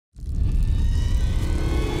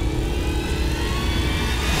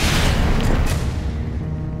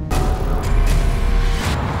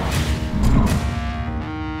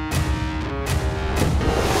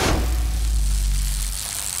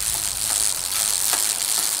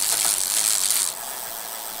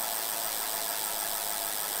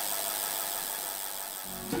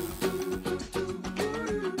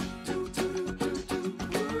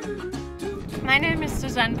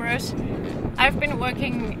Susanne Bruesch. I've been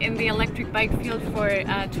working in the electric bike field for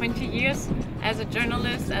 20 years as a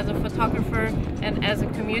journalist, as a photographer and as a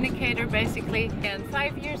communicator basically. And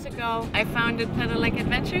 5 years ago I founded Pedelec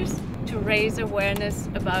Adventures to raise awareness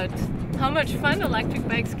about how much fun electric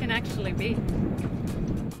bikes can actually be.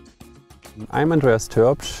 I'm Andreas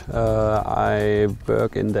Törpsch. I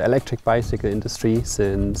work in the electric bicycle industry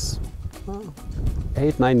since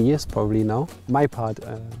 8-9 years probably now. My part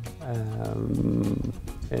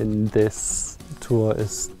in this tour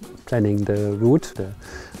is planning the route, the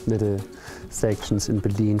little sections in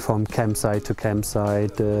Berlin from campsite to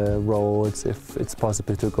campsite, the roads, if it's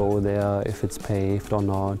possible to go there, if it's paved or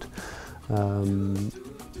not,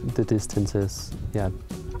 the distances, yeah,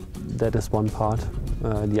 that is one part.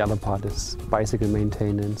 The other part is bicycle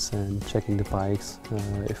maintenance and checking the bikes,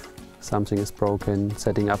 if something is broken,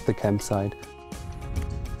 setting up the campsite.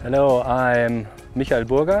 Hello, I'm Michael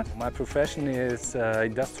Burger. My profession is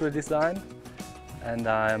industrial design and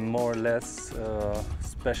I'm more or less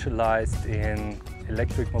specialized in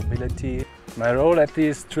electric mobility. My role at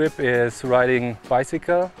this trip is riding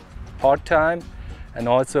bicycle part-time and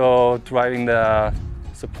also driving the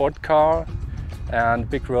support car, and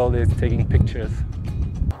big role is taking pictures.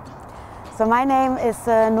 So my name is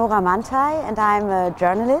Nora Mantai and I'm a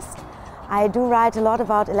journalist. I do write a lot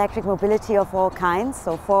about electric mobility of all kinds,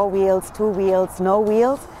 so 4 wheels, 2 wheels, no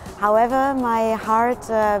wheels. However, my heart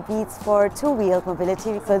beats for 2-wheeled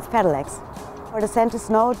mobility, so it's pedelecs. For the Send to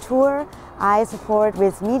Snow tour, I support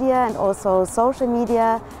with media and also social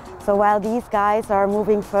media. So while these guys are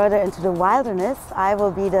moving further into the wilderness, I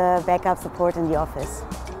will be the backup support in the office.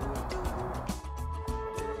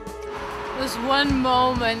 There's one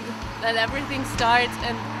moment that everything starts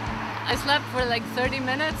and I slept for like 30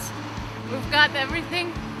 minutes. We've got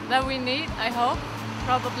everything that we need, I hope.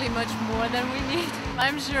 Probably much more than we need.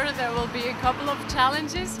 I'm sure there will be a couple of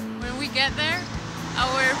challenges. When we get there,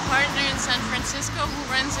 our partner in San Francisco who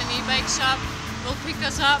runs an e-bike shop will pick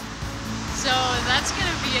us up. So that's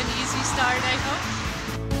gonna be an easy start, I hope.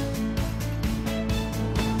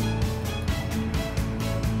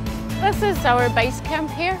 This is our base camp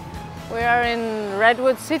here. We are in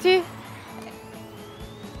Redwood City.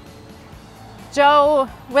 Joe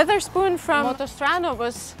Witherspoon from Motostrano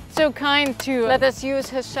was so kind to let us use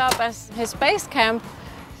his shop as his base camp.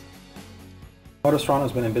 Motostrano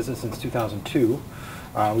has been in business since 2002.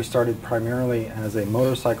 We started primarily as a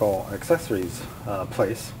motorcycle accessories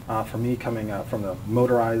place. For me, coming from the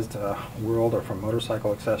motorized world or from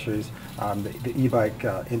motorcycle accessories, the e-bike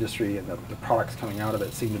industry and the products coming out of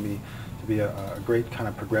it seemed to me to be a great kind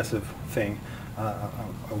of progressive thing.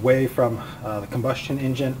 Away from the combustion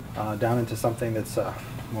engine down into something that's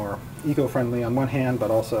more eco-friendly on one hand, but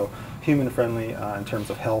also human-friendly in terms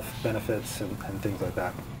of health benefits and things like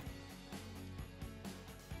that.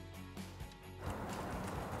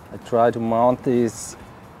 I try to mount these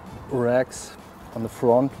racks on the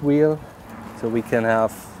front wheel so we can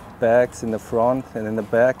have bags in the front and in the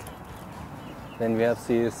back. Then we have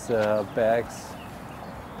these bags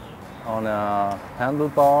on a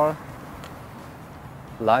handlebar.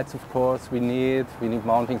 Lights, of course, we need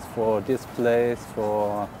mountings for displays,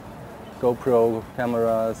 for GoPro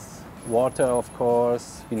cameras, water, of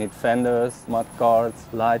course, we need fenders, mud guards,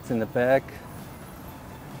 lights in the back,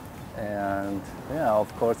 and yeah,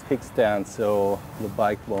 of course, kickstands so the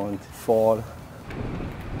bike won't fall.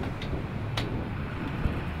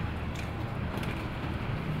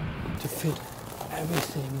 To fit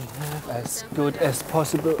everything we have as good as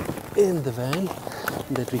possible in the van,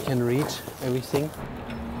 that we can reach everything.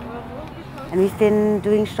 And we've been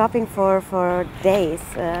doing shopping for days,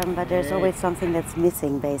 but there's always something that's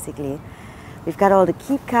missing basically. We've got all the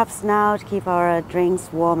keep cups now to keep our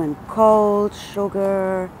drinks warm and cold,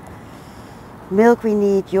 sugar, milk we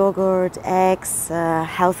need, yogurt, eggs,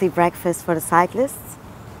 healthy breakfast for the cyclists.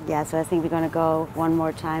 Yeah, so I think we're going to go one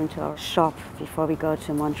more time to our shop before we go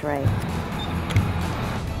to Monterey.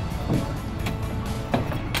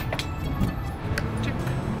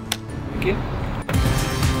 Okay.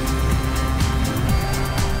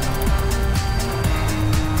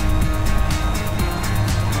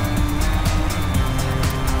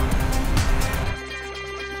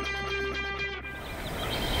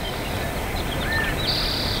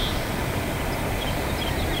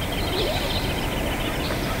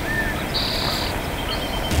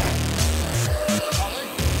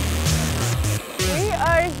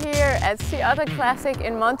 At Fata Classic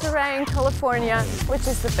in Monterey in California, which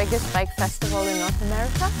is the biggest bike festival in North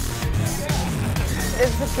America.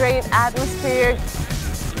 It's a great atmosphere,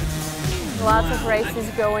 lots of races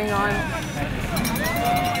going on.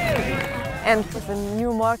 And with a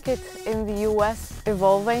new market in the US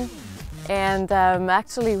evolving, and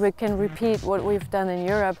actually we can repeat what we've done in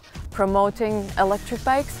Europe, promoting electric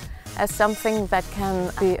bikes as something that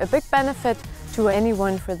can be a big benefit to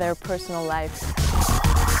anyone for their personal lives.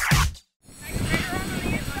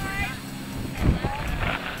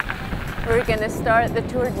 We're going to start the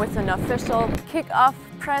tour with an official kick-off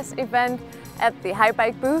press event at the High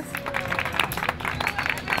Bike booth.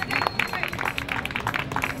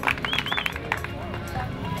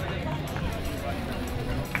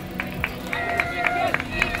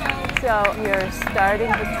 So we're starting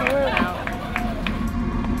the tour now.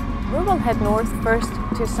 We will head north first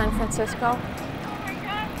to San Francisco.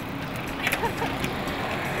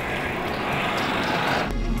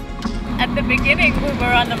 At the beginning we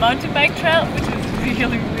were on the mountain bike trail, which was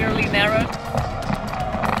really narrow.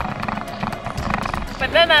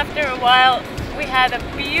 But then after a while we had a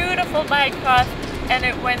beautiful bike path and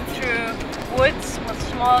it went through woods with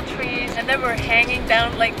small trees and they were hanging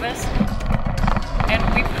down like this. And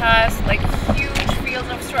we passed like huge fields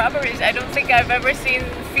of strawberries. I don't think I've ever seen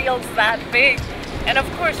fields that big. And of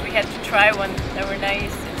course we had to try one. They were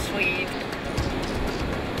nice and sweet.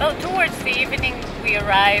 Well, towards the evening we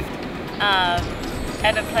arrived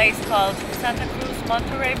at a place called Santa Cruz,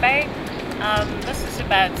 Monterey Bay. This is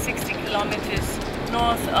about 60 kilometers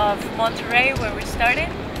north of Monterey, where we started.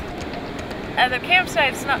 The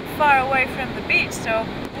campsite's not far away from the beach, so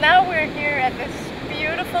now we're here at this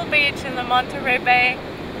beautiful beach in the Monterey Bay,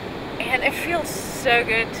 and it feels so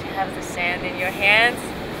good to have the sand in your hands.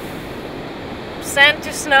 Sand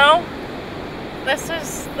to snow. This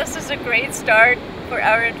is a great start for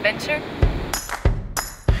our adventure.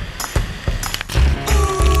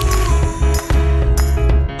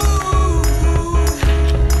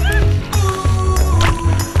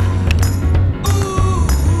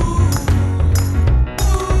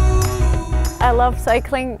 I love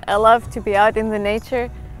cycling, I love to be out in the nature,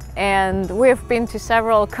 and we've been to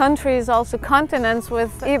several countries, also continents,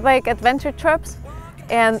 with e-bike adventure trips.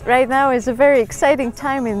 And right now is a very exciting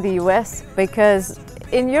time in the US, because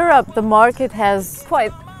in Europe the market has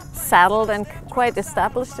quite settled and quite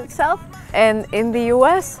established itself, and in the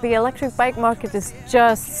US the electric bike market is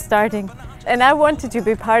just starting. And I wanted to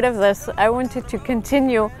be part of this. I wanted to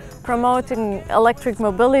continue promoting electric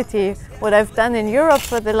mobility, what I've done in Europe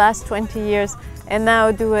for the last 20 years, and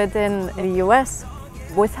now do it in the US.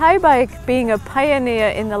 With High Bike being a pioneer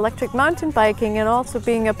in electric mountain biking and also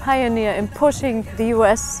being a pioneer in pushing the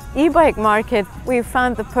US e-bike market, we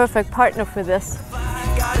found the perfect partner for this.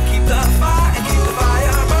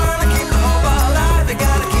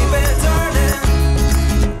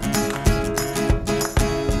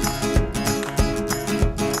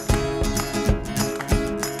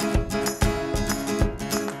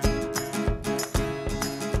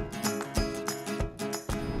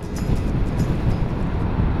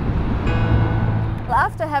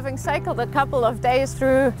 After having cycled a couple of days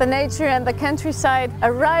through the nature and the countryside,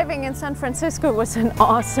 arriving in San Francisco was an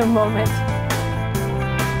awesome moment.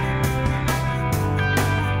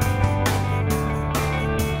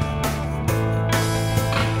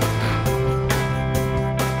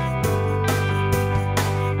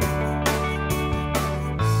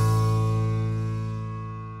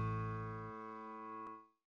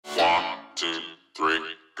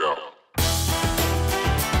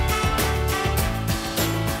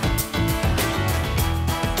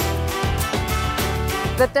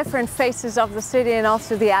 The different faces of the city and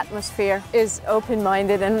also the atmosphere is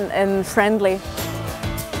open-minded and friendly.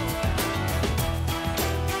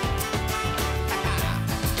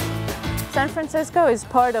 San Francisco is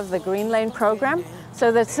part of the Green Lane program,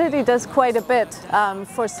 so the city does quite a bit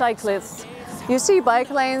for cyclists. You see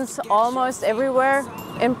bike lanes almost everywhere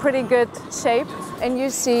in pretty good shape, and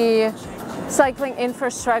you see cycling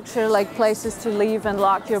infrastructure like places to leave and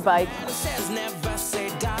lock your bike.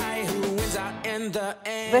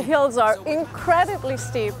 The hills are incredibly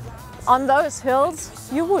steep. On those hills,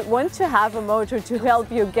 you would want to have a motor to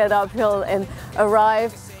help you get uphill and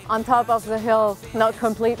arrive on top of the hill not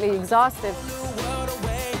completely exhausted.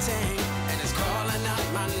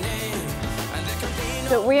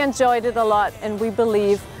 So we enjoyed it a lot, and we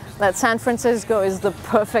believe that San Francisco is the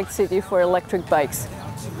perfect city for electric bikes.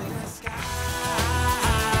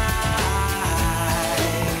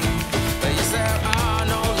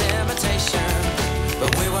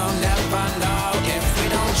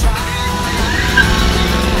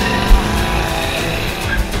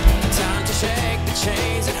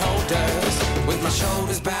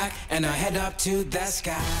 And I head up to the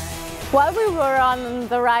sky. While we were on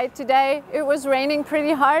the ride today, it was raining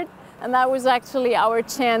pretty hard, and that was actually our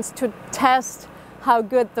chance to test how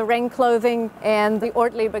good the rain clothing and the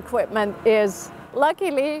Ortlieb equipment is.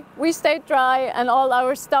 Luckily, we stayed dry and all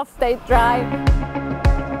our stuff stayed dry.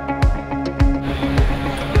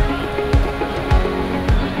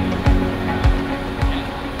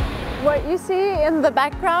 What you see in the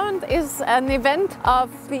background is an event of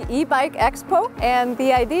the e-bike expo, and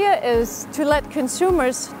the idea is to let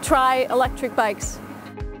consumers try electric bikes.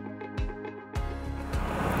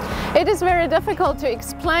 It is very difficult to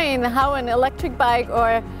explain how an electric bike,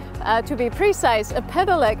 or to be precise, a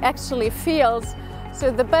pedelec actually feels. So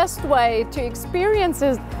the best way to experience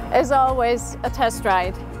it is always a test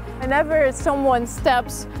ride. Whenever someone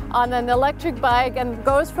steps on an electric bike and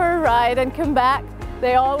goes for a ride and come back,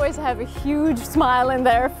 they always have a huge smile in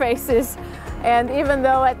their faces. And even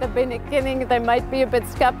though at the beginning they might be a bit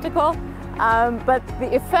skeptical, but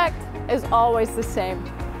the effect is always the same.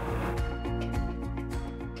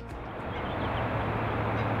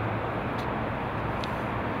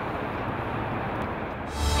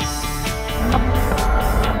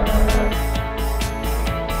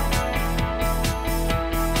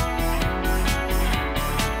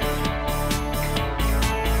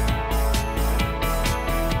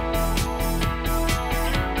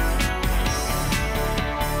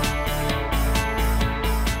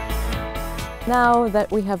 Now that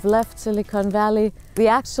we have left Silicon Valley, the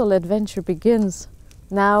actual adventure begins.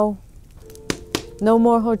 Now, no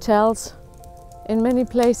more hotels. In many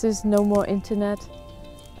places, no more internet.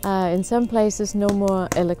 In some places, no more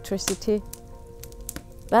electricity.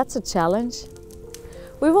 That's a challenge.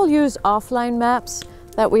 We will use offline maps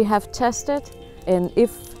that we have tested, and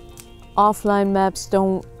if offline maps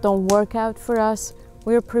don't work out for us,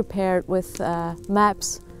 we're prepared with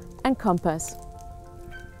maps and compass.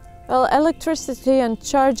 Well, electricity and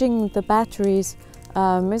charging the batteries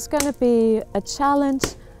is going to be a challenge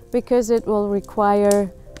because it will require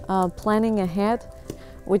planning ahead,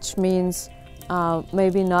 which means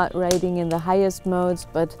maybe not riding in the highest modes,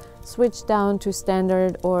 but switch down to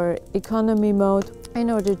standard or economy mode in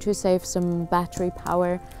order to save some battery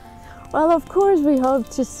power. Well, of course, we hope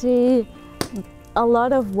to see a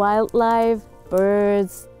lot of wildlife,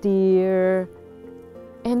 birds, deer,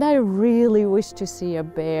 and I really wish to see a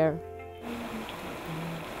bear.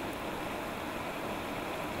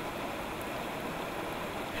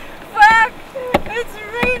 Fuck! It's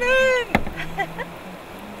raining!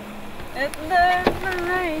 It never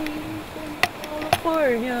rains in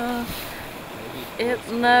California.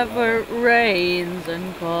 It never rains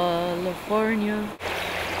in California.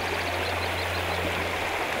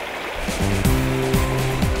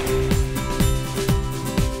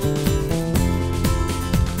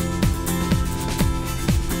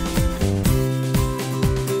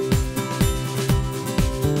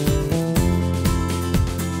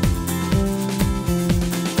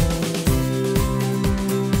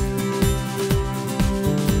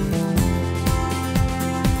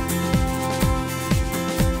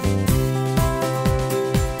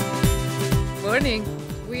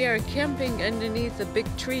 We are camping underneath a big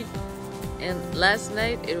tree, and last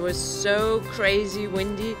night it was so crazy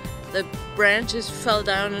windy the branches fell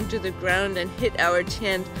down onto the ground and hit our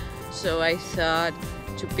tent, so I thought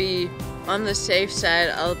to be on the safe side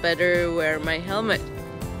I'll better wear my helmet.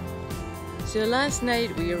 So last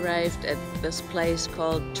night we arrived at this place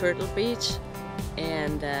called Turtle Beach,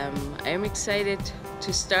 and I'm excited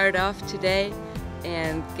to start off today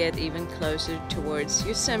and get even closer towards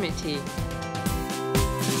Yosemite.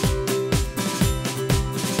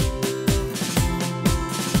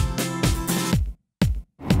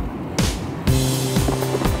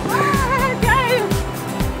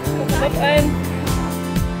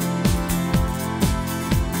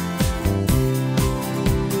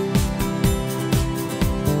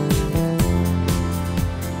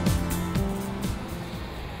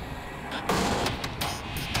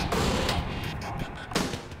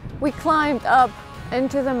 We climbed up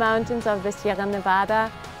into the mountains of the Sierra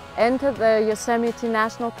Nevada, entered the Yosemite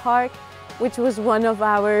National Park, which was one of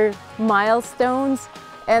our milestones,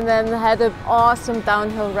 and then had an awesome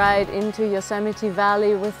downhill ride into Yosemite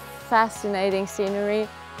Valley with fascinating scenery.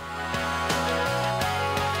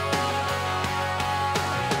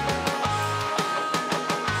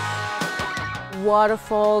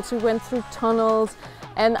 Waterfalls, we went through tunnels,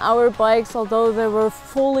 and our bikes, although they were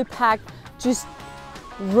fully packed, just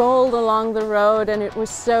rolled along the road, and it was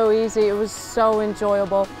so easy, it was so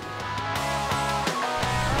enjoyable.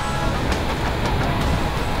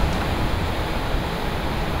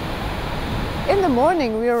 In the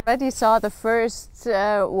morning we already saw the first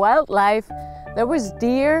wildlife. There was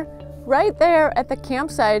deer right there at the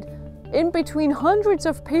campsite in between hundreds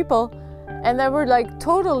of people, and they were like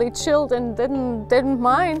totally chilled and didn't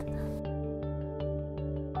mind.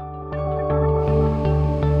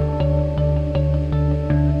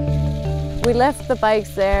 We left the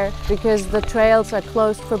bikes there because the trails are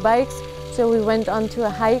closed for bikes, so we went on to a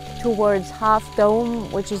hike towards Half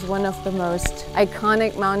Dome, which is one of the most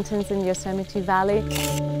iconic mountains in Yosemite Valley.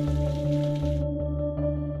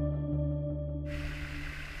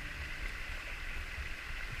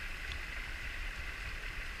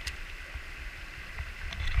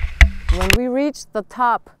 When we reached the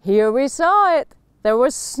top, here we saw it. There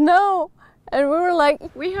was snow, and we were like,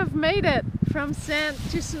 we have made it from sand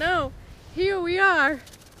to snow. Here we are.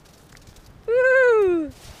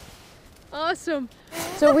 Woo! Awesome.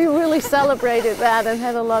 So we really celebrated that and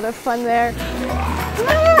had a lot of fun there.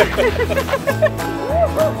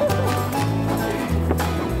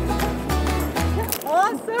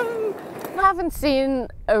 Awesome. I haven't seen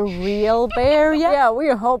a real bear yet. Yeah,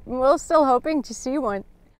 we're still hoping to see one.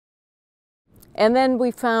 And then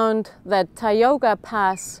we found that Tioga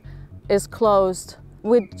Pass is closed,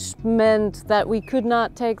 which meant that we could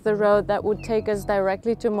not take the road that would take us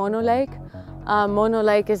directly to Mono Lake. Mono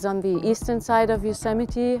Lake is on the eastern side of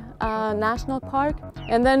Yosemite National Park.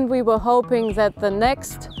 And then we were hoping that the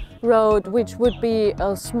next road, which would be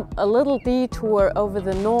a little detour over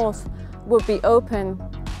the north, would be open.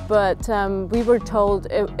 But we were told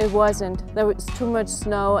it wasn't. There was too much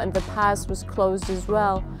snow and the pass was closed as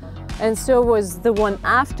well. And so was the one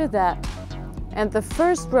after that. And the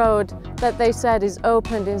first road that they said is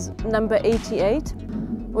opened is number 88,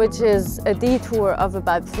 which is a detour of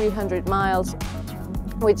about 300 miles,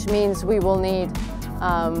 which means we will need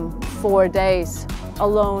 4 days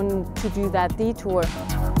alone to do that detour.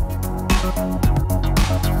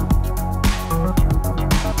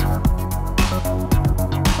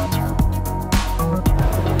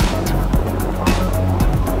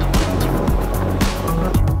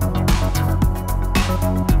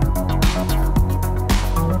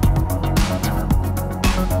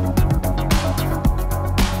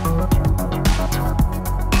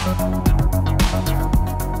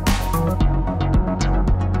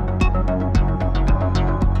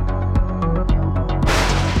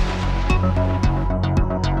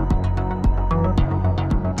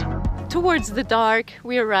 Towards the dark,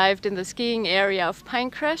 we arrived in the skiing area of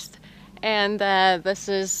Pinecrest, and this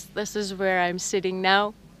is where I'm sitting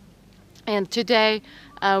now. And today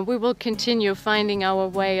we will continue finding our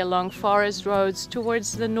way along forest roads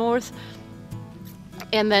towards the north,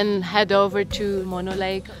 and then head over to Mono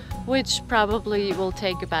Lake, which probably will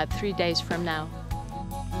take about 3 days from now.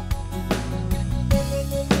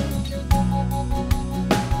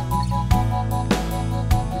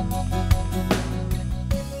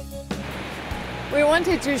 We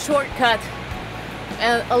wanted to shortcut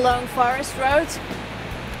along forest roads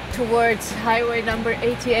towards highway number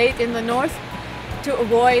 88 in the north to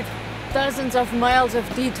avoid dozens of miles of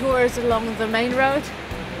detours along the main road.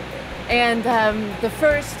 And the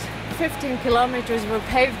first 15 kilometers were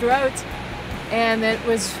paved roads, and it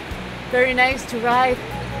was very nice to ride.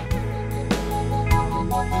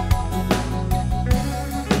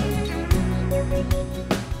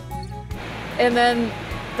 And then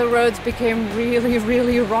the roads became really,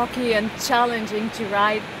 really rocky and challenging to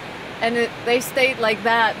ride. And they stayed like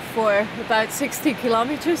that for about 60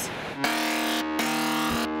 kilometers.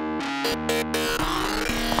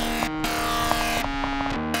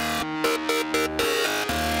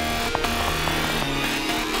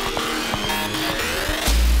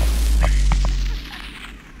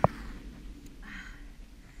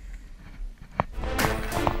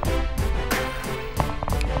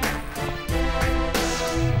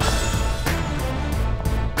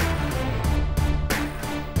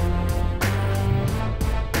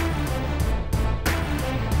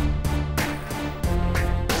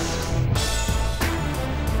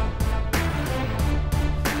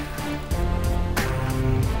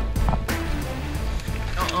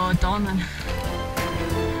 Damen.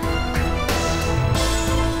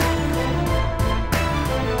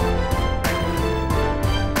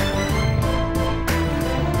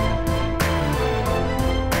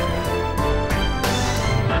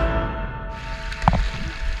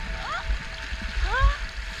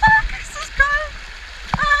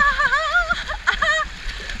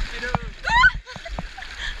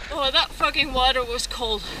 Oh, that fucking water was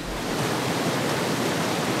cold.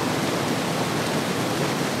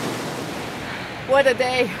 What a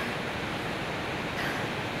day.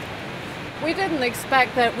 We didn't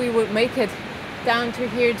expect that we would make it down to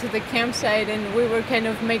here to the campsite, and we were kind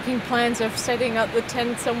of making plans of setting up the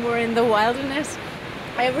tent somewhere in the wilderness.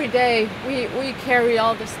 every day we carry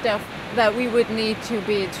all the stuff that we would need to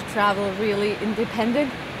travel really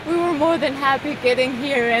independent. We were more than happy getting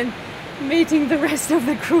here and meeting the rest of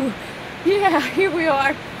the crew. Yeah, here we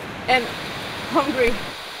are, and hungry.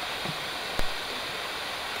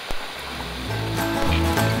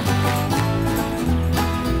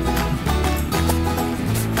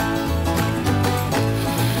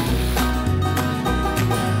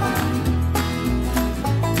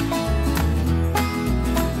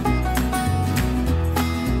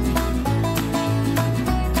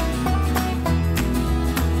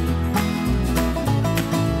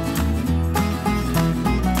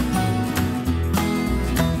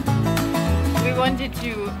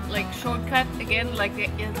 To like shortcut again like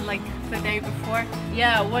the day before.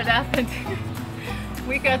 Yeah, what happened?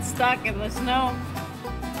 We got stuck in the snow.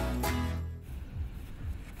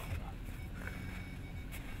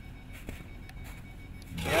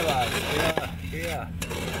 Yeah.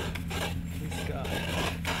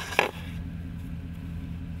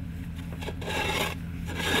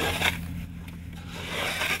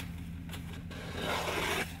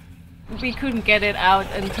 We couldn't get it out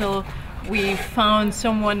until we found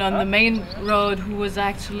someone on the main road who was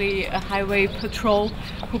actually a highway patrol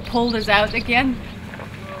who pulled us out again.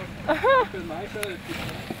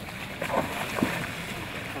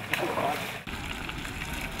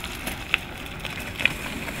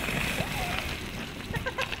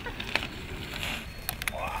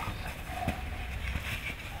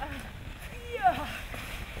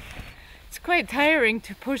 It's quite tiring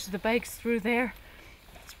to push the bikes through there.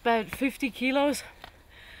 It's about 50 kilos.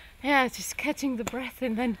 Yeah, just catching the breath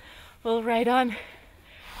and then we'll ride on.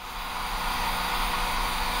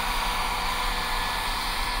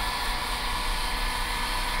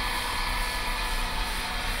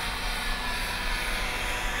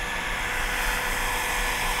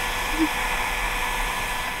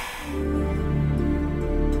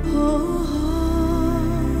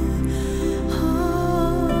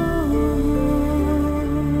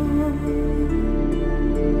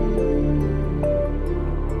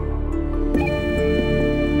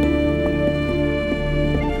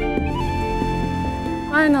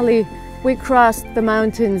 Finally, we crossed the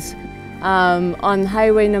mountains on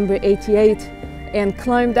highway number 88 and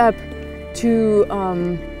climbed up to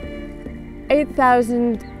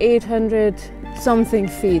 8,800 something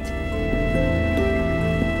feet.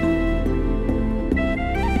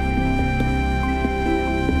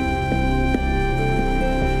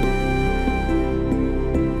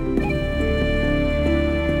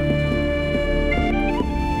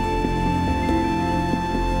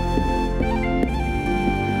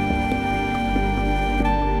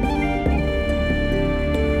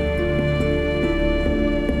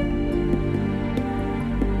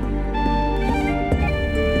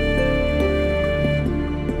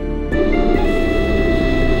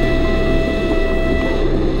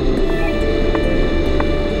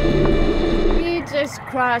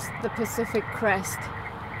 Crossed the Pacific Crest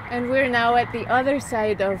and we're now at the other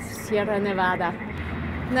side of Sierra Nevada.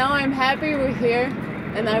 Now I'm happy we're here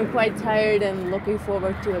and I'm quite tired and looking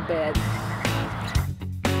forward to a bed.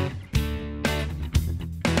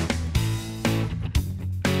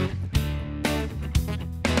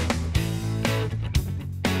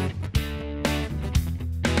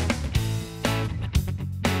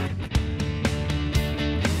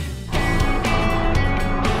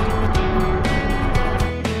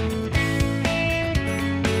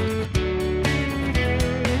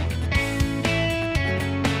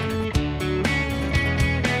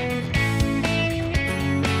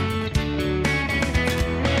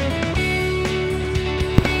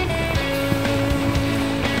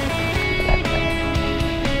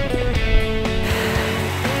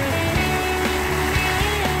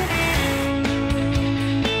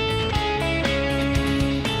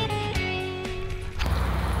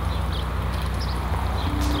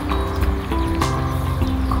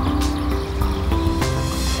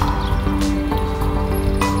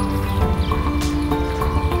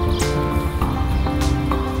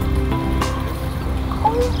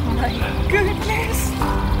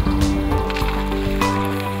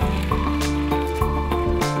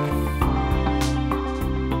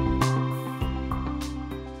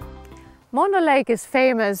 Mono Lake is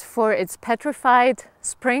famous for its petrified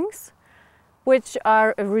springs, which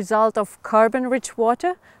are a result of carbon-rich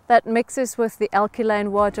water that mixes with the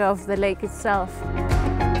alkaline water of the lake itself.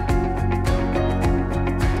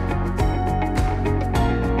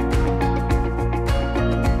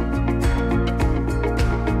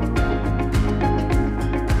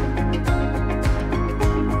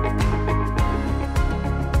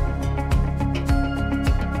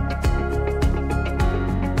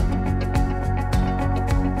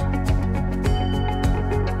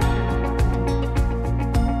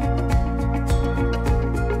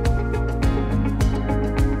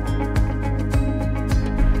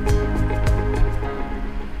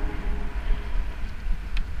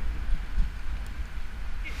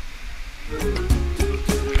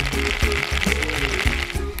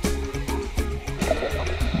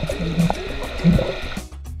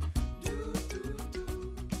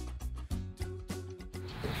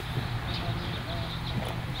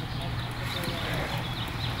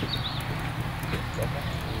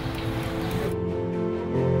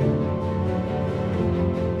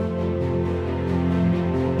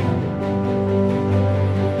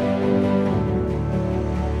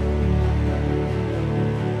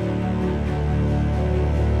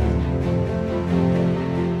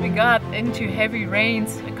 into heavy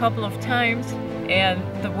rains a couple of times, and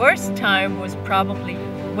the worst time was probably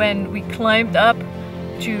when we climbed up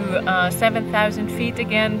to 7,000 feet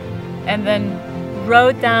again and then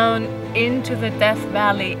rode down into the Death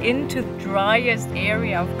Valley, into the driest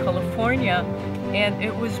area of California, and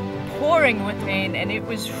it was pouring with rain and it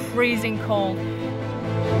was freezing cold.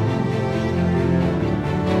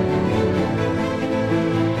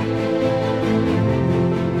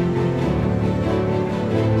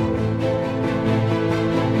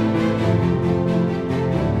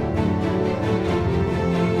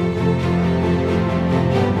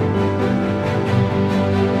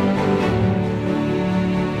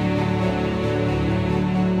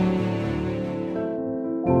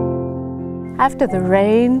 After the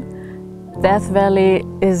rain, Death Valley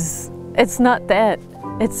it's not dead.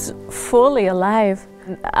 It's fully alive.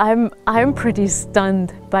 I'm pretty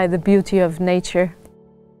stunned by the beauty of nature.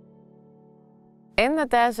 In the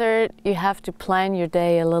desert, you have to plan your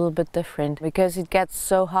day a little bit different because it gets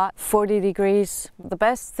so hot, 40 degrees. The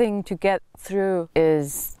best thing to get through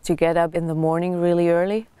is to get up in the morning really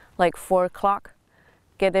early, like 4 o'clock,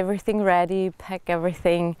 get everything ready, pack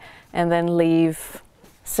everything, and then leave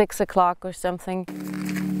 6 o'clock or something.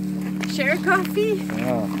 Share coffee?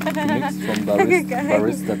 Yeah, mix from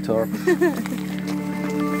barista Törpsch.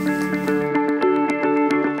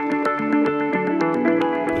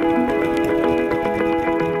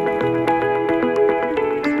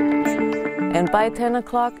 And by 10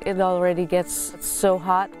 o'clock it already gets so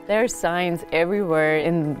hot. There are signs everywhere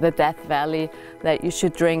in the Death Valley that you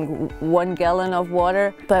should drink 1 gallon of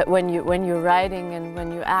water. But when you're riding and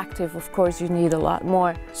when you're active, of course you need a lot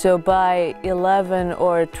more. So by 11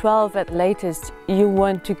 or 12 at latest, you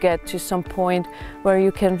want to get to some point where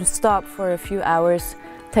you can stop for a few hours,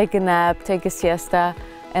 take a nap, take a siesta,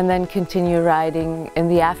 and then continue riding in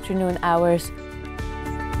the afternoon hours.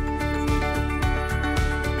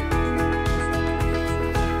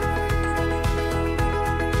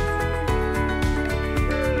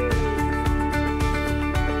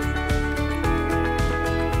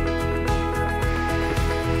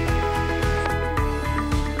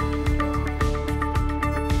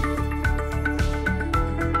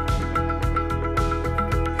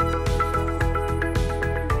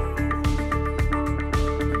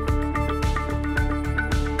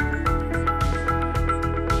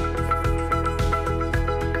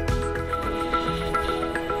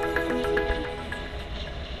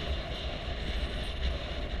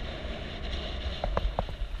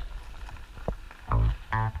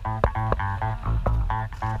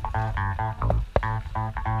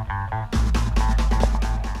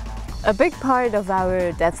 A big part of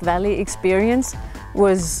our Death Valley experience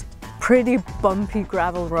was pretty bumpy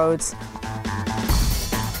gravel roads.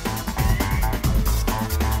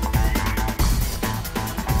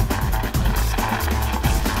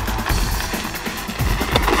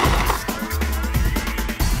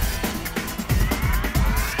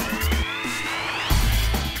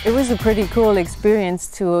 It was a pretty cool experience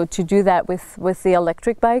to do that with the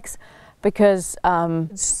electric bikes, because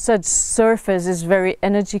such surface is very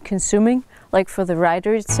energy consuming, like for the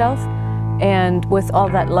rider itself. And with all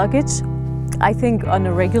that luggage, I think on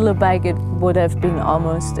a regular bike it would have been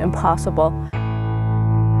almost impossible.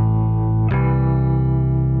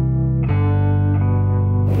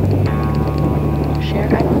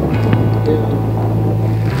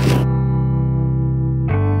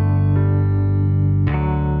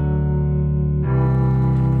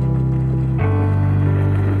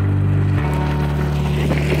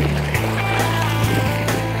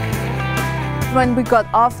 When we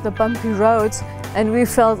got off the bumpy roads and we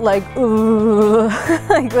felt like ooh,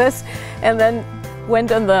 like this, and then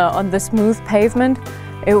went on the smooth pavement,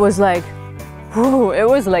 it was like, whew, it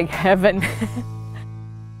was like heaven.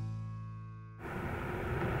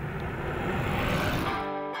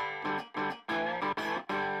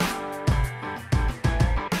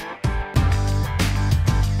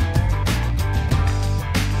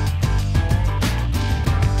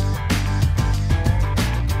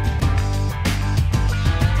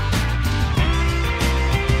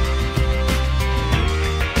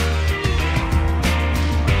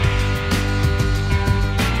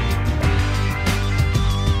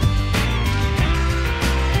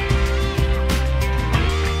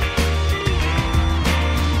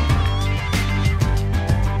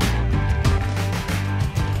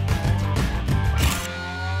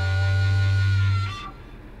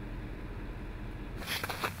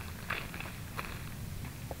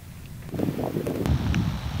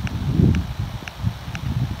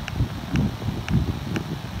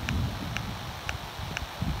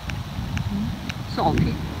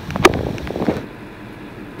 Salty.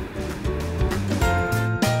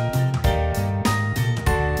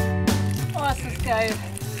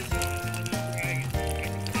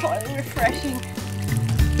 voll refreshing.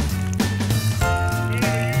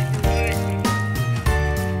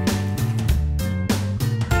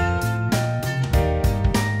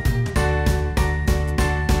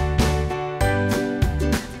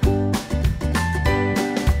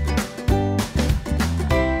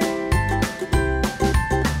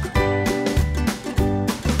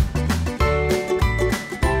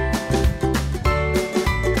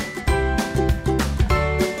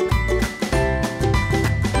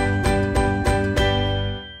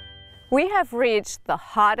 We have reached the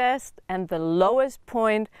hottest and the lowest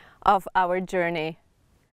point of our journey.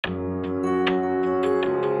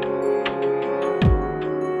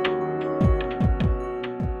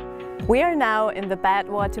 We are now in the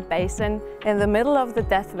Badwater Basin in the middle of the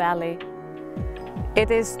Death Valley.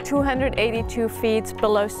 It is 282 feet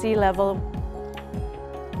below sea level.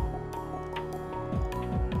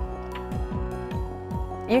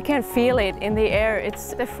 You can feel it in the air.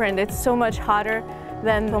 It's different. It's so much hotter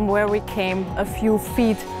than from where we came a few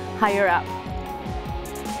feet higher up.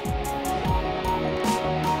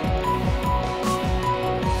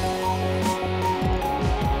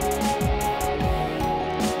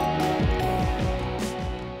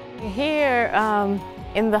 Here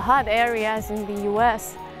in the hot areas in the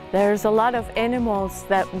US, there's a lot of animals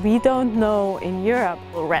that we don't know in Europe.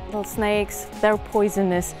 Rattlesnakes, they're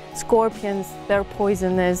poisonous. Scorpions, they're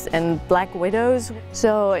poisonous, and black widows.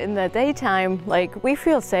 So in the daytime, like, we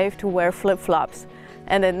feel safe to wear flip-flops.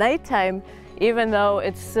 And at nighttime, even though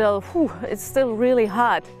it's still really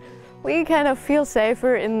hot, we kind of feel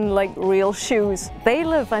safer in like real shoes. They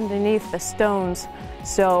live underneath the stones.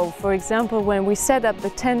 So for example, when we set up the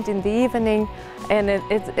tent in the evening and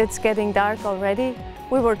it's getting dark already,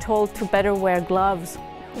 we were told to better wear gloves.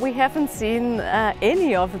 We haven't seen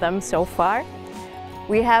any of them so far.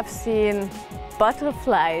 We have seen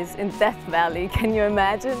butterflies in Death Valley, can you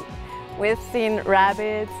imagine? We've seen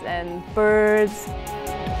rabbits and birds.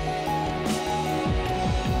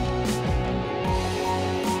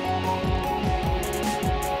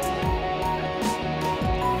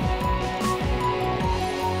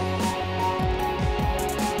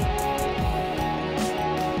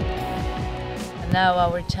 Now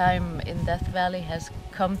our time in Death Valley has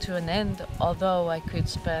come to an end, although I could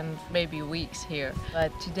spend maybe weeks here.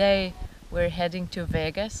 But today we're heading to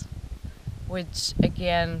Vegas, which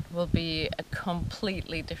again will be a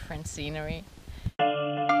completely different scenery.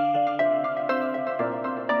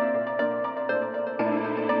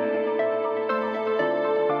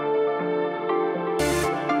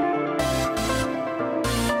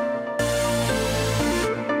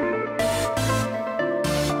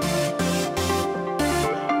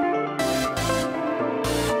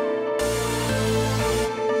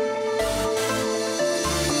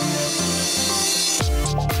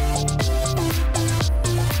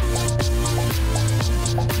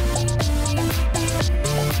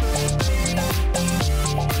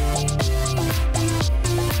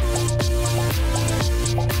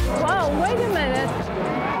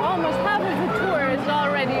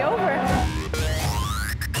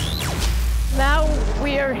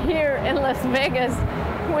 Vegas,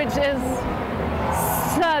 which is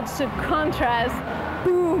such a contrast.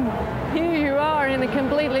 Boom! Here you are in a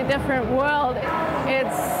completely different world.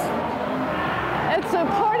 It's a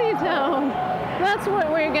party town. That's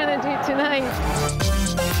what we're gonna do tonight.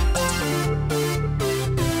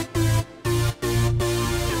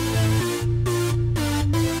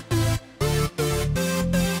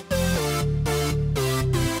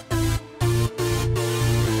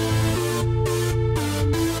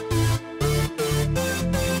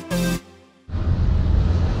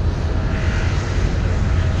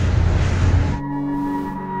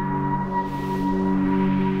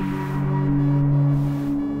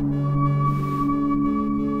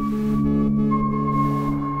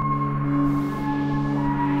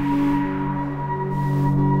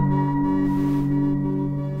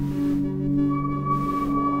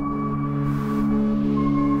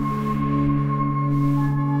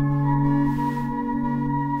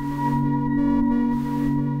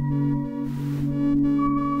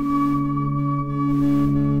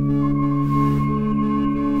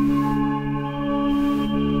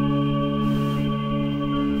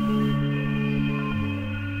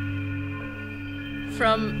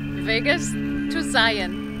 From Vegas to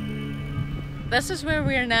Zion. This is where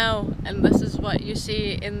we are now, and this is what you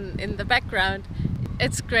see in the background.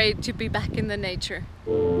 It's great to be back in the nature.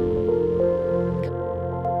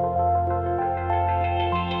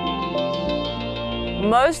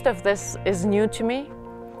 Most of this is new to me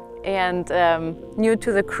and new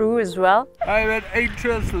to the crew as well. I'm at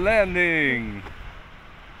Angel's Landing.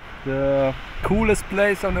 The coolest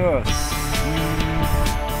place on earth.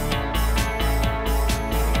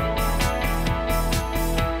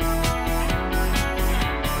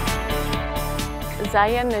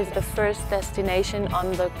 Zion is the first destination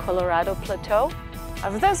on the Colorado Plateau.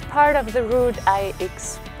 Of this part of the route, I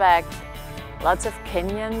expect lots of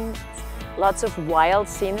canyons, lots of wild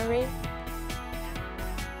scenery.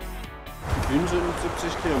 Die Dünen sind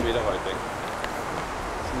 70 Kilometer weit weg.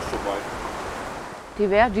 Ist nicht so weit. Die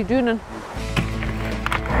wer? Die Dünen.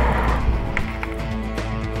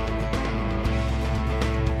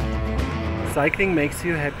 Cycling makes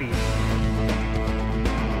you happy.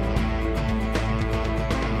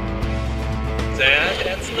 Sand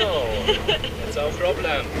and snow. That's our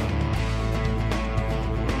problem.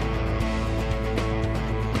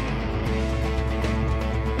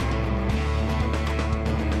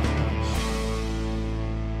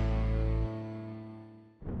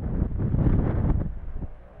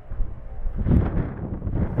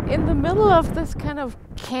 In the middle of this kind of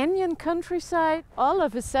canyon countryside, all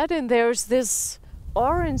of a sudden there's this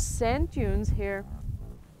orange sand dunes here.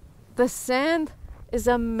 The sand is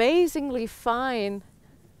amazingly fine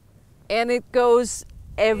and it goes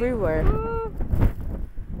everywhere.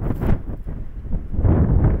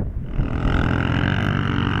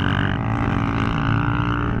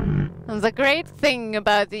 And the great thing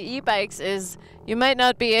about the e-bikes is you might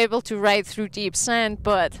not be able to ride through deep sand,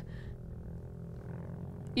 but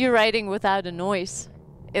you're riding without a noise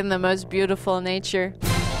in the most beautiful nature.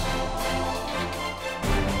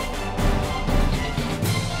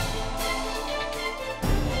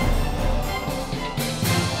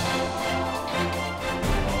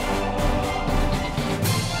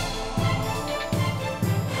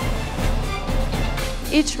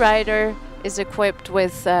 Each rider is equipped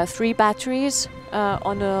with 3 batteries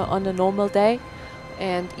on a normal day,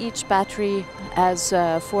 and each battery has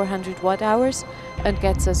 400 watt hours and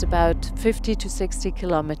gets us about 50 to 60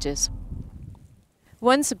 kilometers.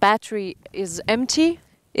 Once a battery is empty,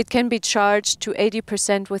 it can be charged to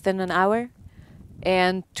 80% within an hour,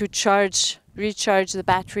 and to recharge the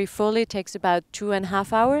battery fully takes about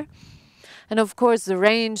 2.5 hours. And of course, the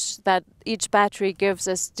range that each battery gives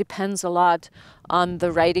us depends a lot on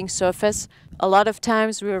the riding surface. A lot of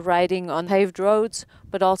times we're riding on paved roads,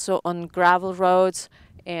 but also on gravel roads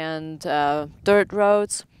and dirt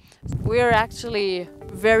roads. We're actually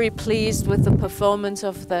very pleased with the performance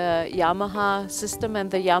of the Yamaha system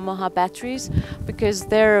and the Yamaha batteries, because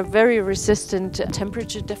they're very resistant to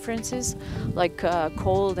temperature differences like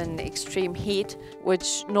cold and extreme heat,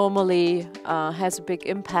 which normally has a big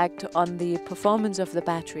impact on the performance of the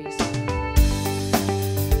batteries.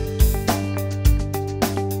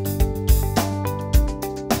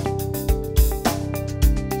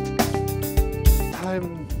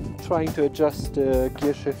 I'm trying to adjust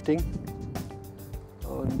gear shifting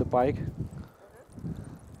on the bike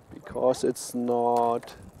because it's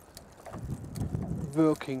not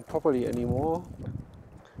working properly anymore.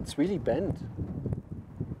 It's really bent.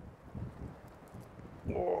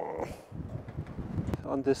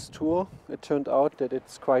 On this tour it turned out that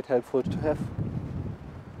it's quite helpful to have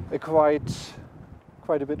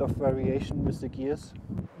quite a bit of variation with the gears.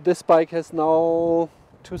 This bike has now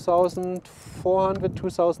 2,400,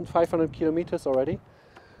 2,500 kilometers already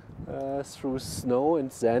through snow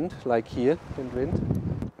and sand, like here, and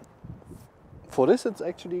wind. For this it's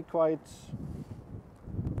actually quite,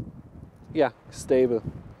 stable.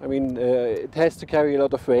 I mean, it has to carry a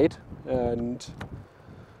lot of weight, and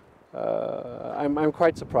I'm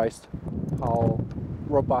quite surprised how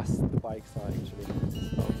robust the bikes are actually.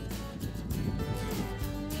 So.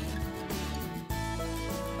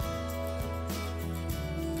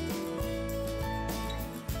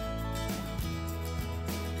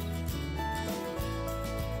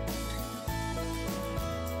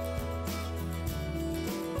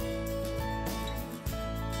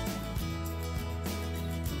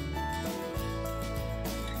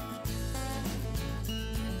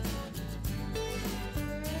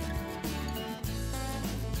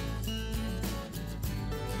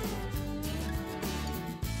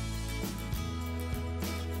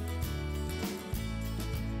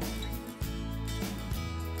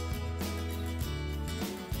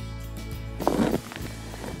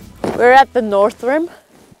 We're at the North Rim,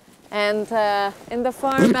 and in the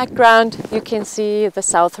far background you can see the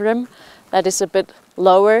South Rim that is a bit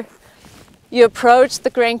lower. You approach the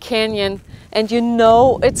Grand Canyon and you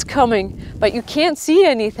know it's coming, but you can't see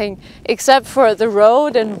anything except for the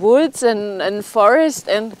road and woods and forest,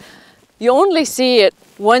 and you only see it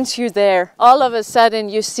once you're there. All of a sudden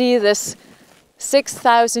you see this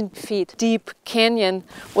 6,000 feet deep canyon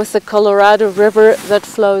with the Colorado River that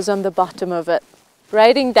flows on the bottom of it.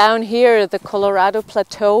 Riding down here, the Colorado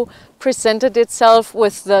Plateau presented itself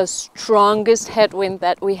with the strongest headwind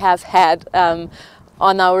that we have had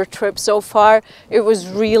on our trip so far. It was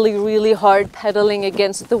really, really hard pedaling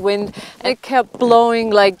against the wind. It kept blowing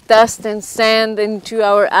like dust and sand into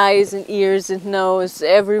our eyes and ears and nose,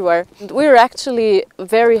 everywhere. We were actually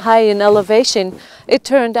very high in elevation. It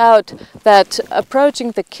turned out that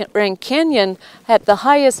approaching the Grand Canyon had the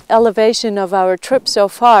highest elevation of our trip so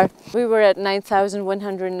far. We were at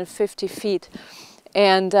 9,150 feet.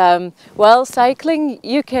 And while cycling,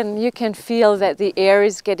 you can feel that the air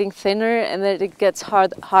is getting thinner and that it gets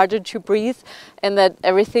harder to breathe, and that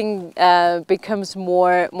everything becomes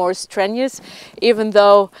more strenuous. Even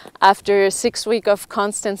though after 6 weeks of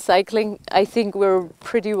constant cycling, I think we're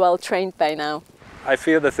pretty well trained by now. I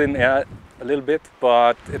feel the thin air a little bit,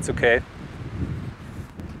 but it's okay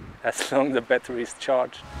as long as the battery is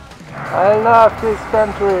charged. I love this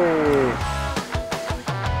country!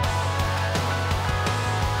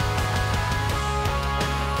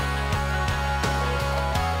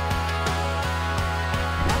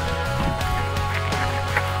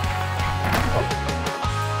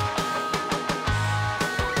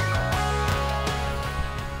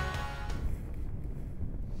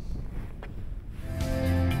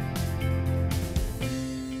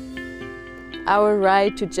 Our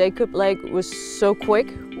ride to Jacob Lake was so quick.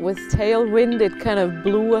 With tailwind, it kind of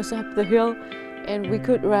blew us up the hill, and we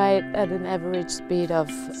could ride at an average speed of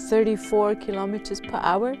 34 kilometers per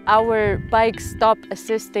hour. Our bike stopped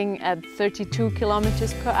assisting at 32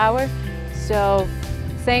 kilometers per hour, so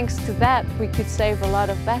thanks to that we could save a lot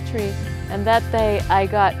of battery. And that day I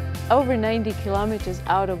got over 90 kilometers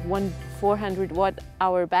out of one 400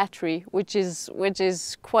 watt-hour battery, which is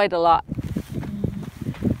quite a lot.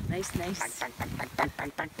 Nice, nice.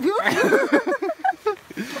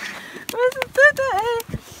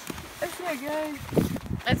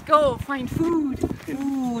 Let's go find food.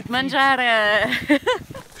 Food, mangiare.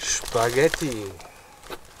 Spaghetti.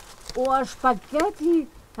 Oh, Spaghetti.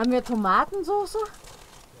 Haben wir Tomatensauce?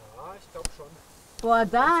 Ja, ich glaube schon. Boah,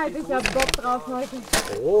 da hätte ich ja Bock drauf heute.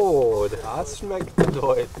 Oh, das schmeckt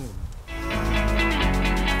bedeutend.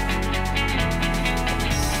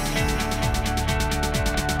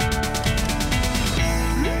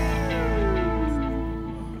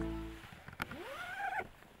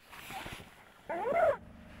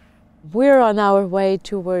 We're on our way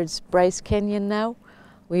towards Bryce Canyon now.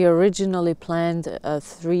 We originally planned a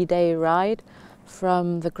 3-day ride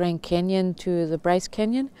from the Grand Canyon to the Bryce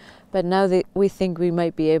Canyon, but now we think we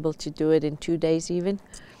might be able to do it in 2 days even,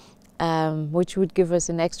 which would give us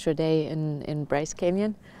an extra day in Bryce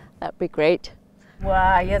Canyon. That'd be great.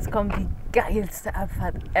 Wow, jetzt kommt die geilste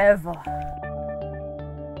Abfahrt ever.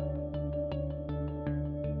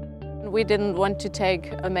 We didn't want to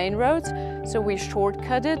take a main road, so we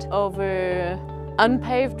shortcutted over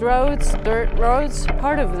unpaved roads, dirt roads.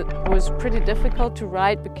 Part of it was pretty difficult to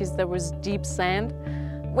ride because there was deep sand.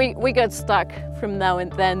 We got stuck from now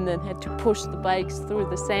and then and had to push the bikes through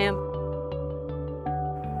the sand.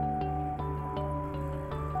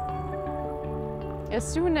 As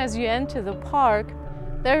soon as you enter the park,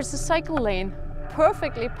 there's a cycle lane,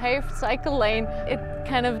 perfectly paved cycle lane. It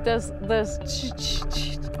kind of does this,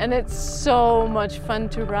 and it's so much fun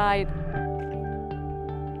to ride.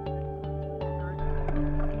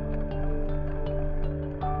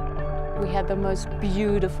 We had the most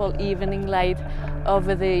beautiful evening light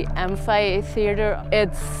over the amphitheater.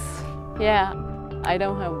 Yeah, I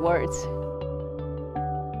don't have words.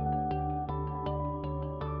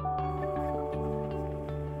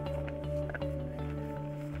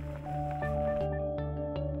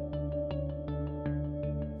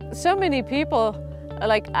 So many people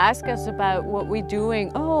ask us about what we're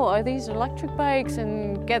doing. Oh, are these electric bikes?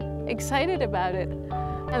 And get excited about it.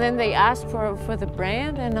 And then they ask for the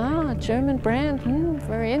brand, and German brand,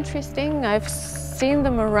 very interesting. I've seen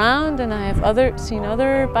them around, and I have seen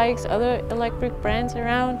other bikes, other electric brands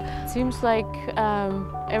around. It seems like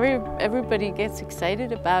everybody gets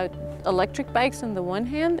excited about electric bikes on the one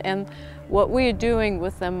hand, and what we're doing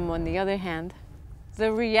with them on the other hand.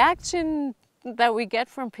 The reaction that we get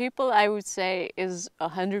from people, I would say, is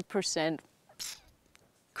 100%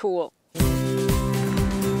 cool.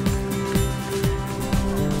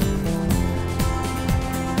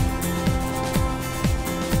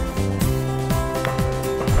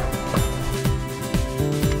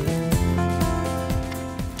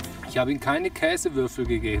 Ich habe ihm keine Käsewürfel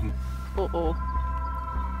gegeben. Oh oh.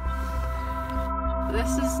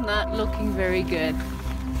 This is not looking very good.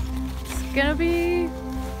 It's gonna be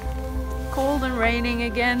cold and raining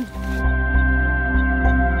again.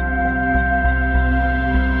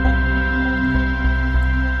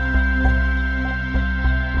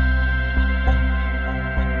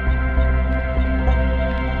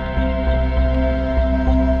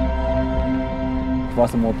 It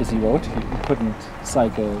was a more busy road. You couldn't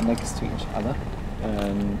cycle next to each other,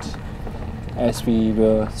 and as we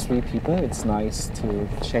were 3 people, it's nice to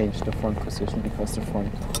change the front position because the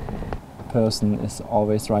front person is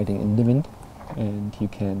always riding in the wind, and you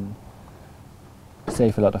can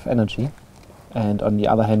save a lot of energy. And on the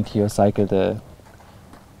other hand, you cycle the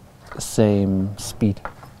same speed,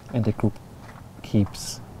 and the group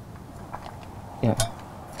keeps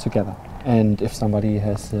together. And if somebody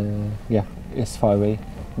has is far away,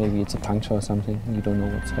 maybe it's a puncture or something, you don't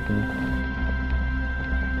know what's happening.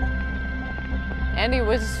 Andy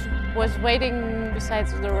was waiting beside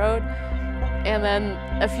the road, and then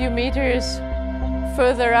a few meters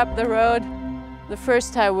further up the road, the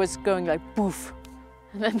first tire was going like poof,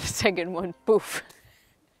 and then the second one poof.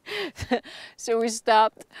 So we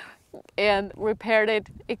stopped and repaired it,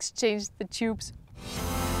 exchanged the tubes.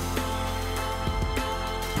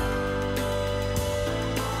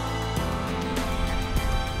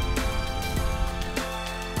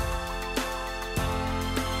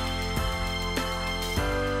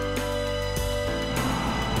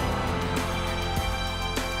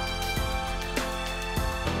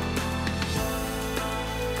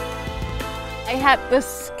 I had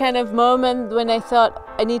this kind of moment when I thought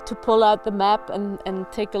I need to pull out the map and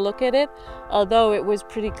take a look at it, although it was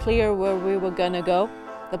pretty clear where we were gonna go.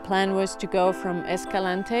 The plan was to go from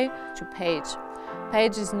Escalante to Page.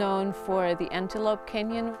 Page is known for the Antelope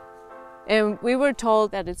Canyon, and we were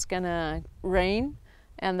told that it's gonna rain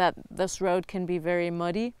and that this road can be very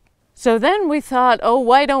muddy. So then we thought, oh,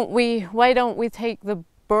 why don't we take the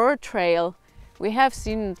Burr Trail? We have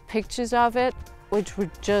seen pictures of it, which were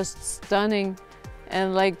just stunning,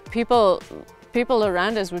 and like people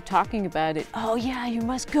around us were talking about it. Oh yeah, you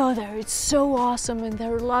must go there, it's so awesome, and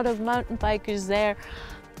there are a lot of mountain bikers there.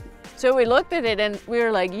 So we looked at it and we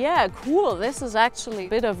were like, yeah, cool, this is actually a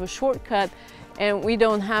bit of a shortcut, and we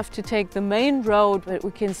don't have to take the main road, but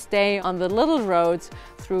we can stay on the little roads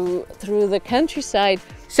through the countryside.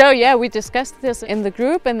 So yeah, we discussed this in the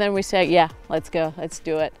group, and then we said, yeah, let's go, let's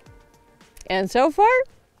do it. And so far,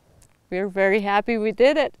 we're very happy we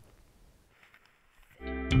did it.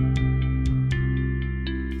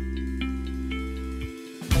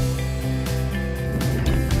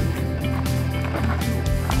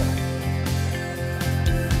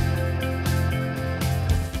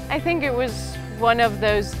 I think it was one of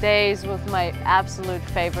those days with my absolute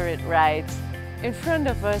favorite rides. In front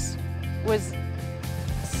of us was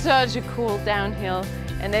such a cool downhill,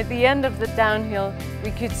 and at the end of the downhill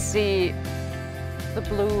we could see the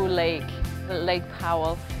blue lake, the Lake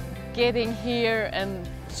Powell. Getting here and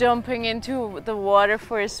jumping into the water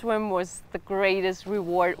for a swim was the greatest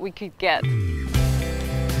reward we could get.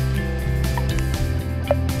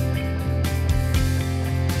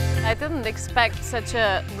 I didn't expect such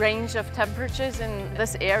a range of temperatures in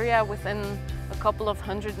this area within a couple of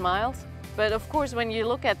 100 miles. But of course, when you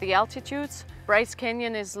look at the altitudes, Bryce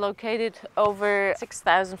Canyon is located over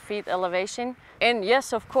 6,000 feet elevation. And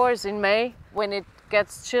yes, of course, in May, when it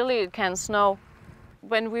gets chilly, it can snow.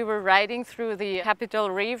 When we were riding through the Capitol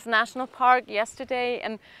Reef National Park yesterday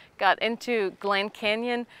and got into Glen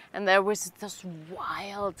Canyon, and there was this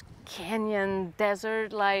wild canyon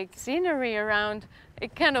desert-like scenery around,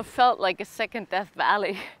 it kind of felt like a second Death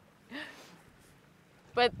Valley.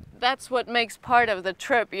 But that's what makes part of the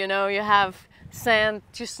trip, you know, you have sand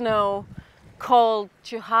to snow, cold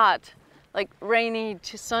to hot, like rainy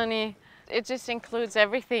to sunny. It just includes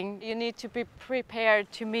everything. You need to be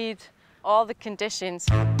prepared to meet all the conditions.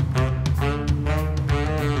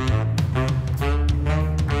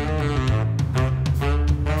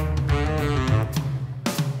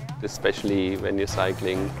 Especially when you're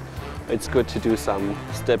cycling, it's good to do some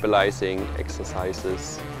stabilizing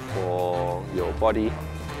exercises for your body.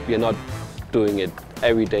 We are not doing it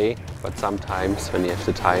every day, but sometimes when you have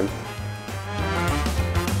the time.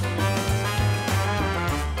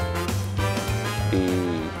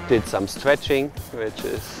 We did some stretching, which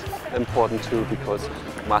is important too because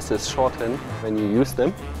muscles shorten when you use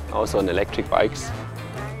them, also on electric bikes.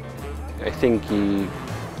 I think you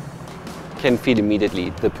can feel immediately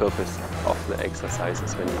the purpose of the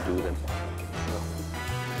exercises when you do them.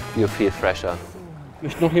 So you feel fresher.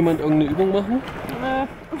 Möchte noch jemand irgendeine Übung machen?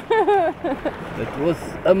 That was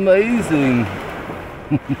amazing.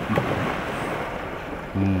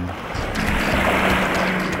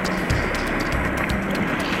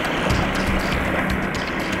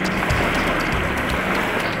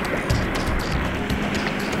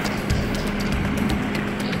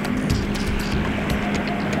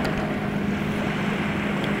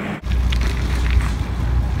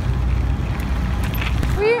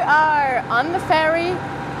 on the ferry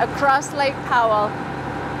across Lake Powell.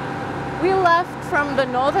 We left from the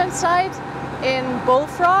northern side in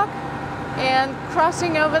Bullfrog and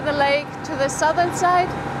crossing over the lake to the southern side,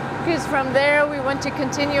 because from there we want to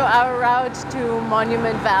continue our route to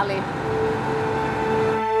Monument Valley.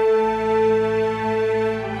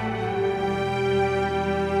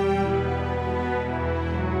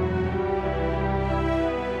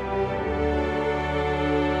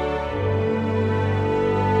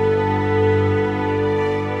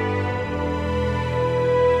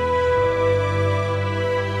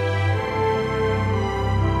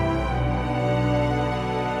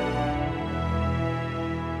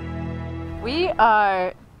 We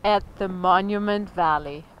are at the Monument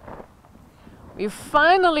Valley. We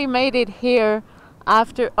finally made it here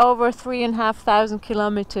after over 3,500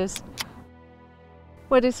 kilometers.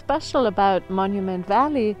 What is special about Monument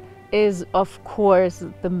Valley is, of course,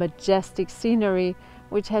 the majestic scenery,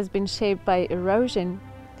 which has been shaped by erosion.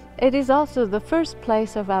 It is also the first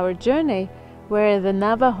place of our journey where the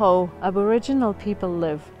Navajo Aboriginal people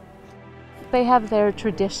live. They have their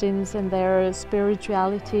traditions and their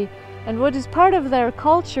spirituality, and what is part of their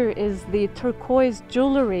culture is the turquoise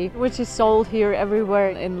jewelry, which is sold here everywhere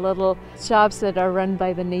in little shops that are run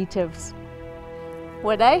by the natives.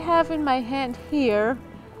 What I have in my hand here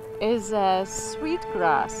is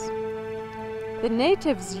sweetgrass. The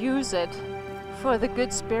natives use it for the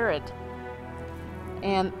good spirit,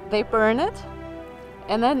 and they burn it,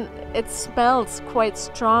 and then it smells quite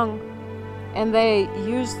strong, and they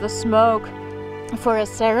use the smoke for a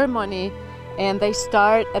ceremony, and they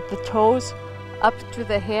start at the toes up to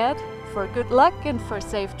the head for good luck and for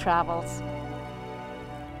safe travels.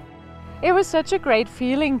 It was such a great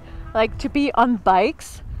feeling, like to be on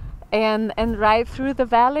bikes and ride through the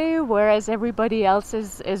valley, whereas everybody else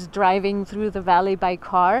is driving through the valley by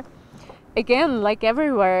car. Again, like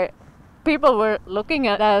everywhere, people were looking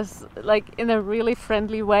at us like in a really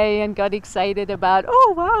friendly way and got excited about,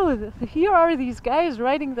 oh wow, here are these guys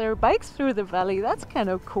riding their bikes through the valley. That's kind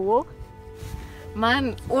of cool.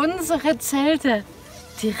 Mann, unsere Zelte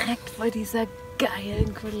direkt vor dieser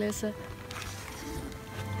geilen Kulisse.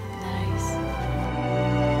 Nice.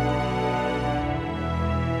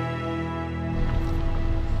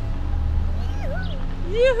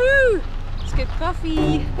 Yoo-hoo! Let's get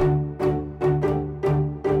coffee.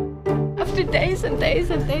 After days and days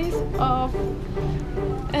and days of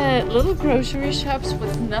little grocery shops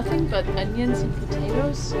with nothing but onions and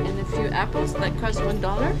potatoes and a few apples that cost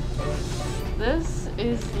 $1, this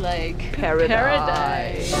is like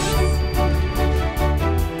paradise.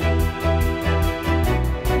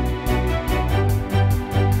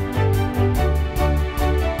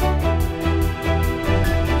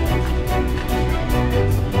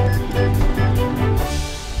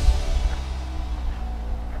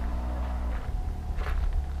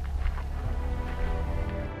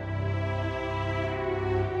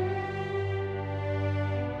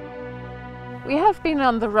 We have been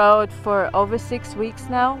on the road for over 6 weeks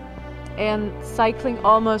now and cycling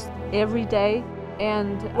almost every day.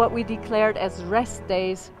 And what we declared as rest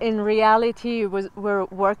days in reality were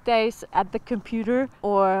work days at the computer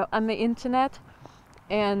or on the internet.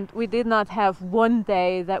 And we did not have one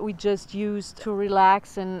day that we just used to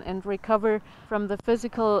relax and recover from the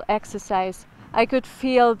physical exercise. I could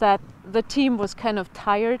feel that the team was kind of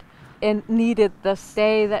tired and needed the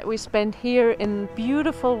day that we spent here in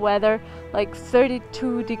beautiful weather, like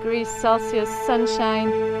 32 degrees Celsius,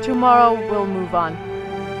 sunshine. Tomorrow we'll move on.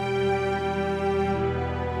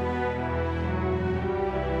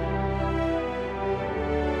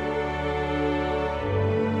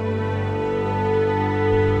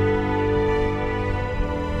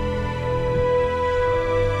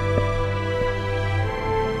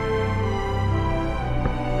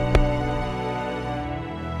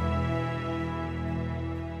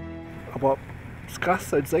 Aber das ist krass,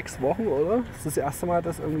 seit 6 Wochen, oder? Das ist das erste Mal,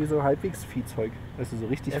 dass irgendwie so halbwegs Viehzeug, also so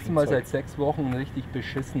richtig Viehzeug. Erstmal seit 6 Wochen ein richtig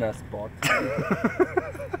beschissener Spot.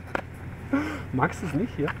 Magst du es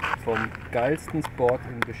nicht hier? Vom geilsten Spot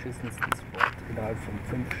in den beschissensten Spot innerhalb von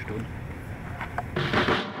 5 Stunden.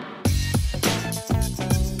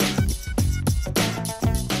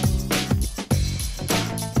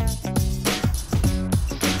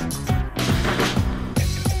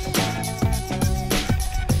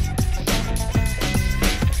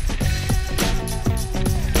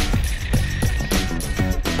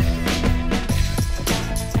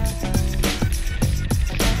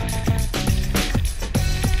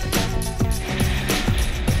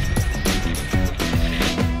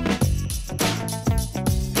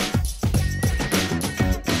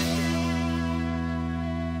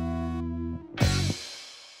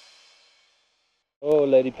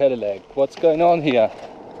 Lady Pedelec. What's going on here?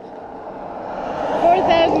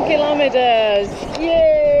 4,000 kilometers!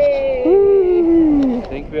 Yay! Woo! I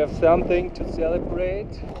think we have something to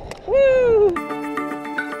celebrate. Woo!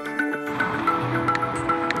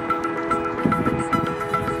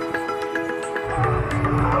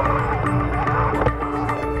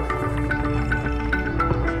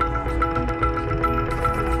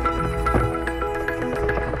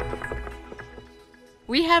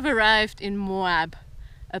 We have arrived in Moab,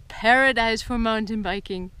 a paradise for mountain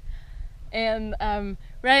biking. And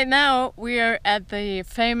right now we are at the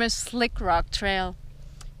famous Slick Rock Trail,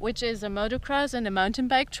 which is a motocross and a mountain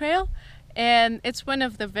bike trail. And it's one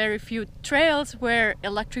of the very few trails where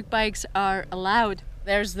electric bikes are allowed.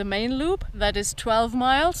 There's the main loop that is 12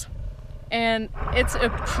 miles. And it's a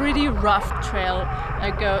pretty rough trail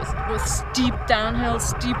that goes with steep downhills,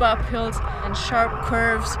 steep uphills, and sharp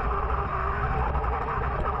curves.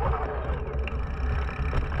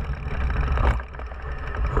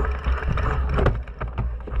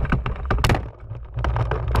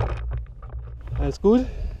 Alles gut?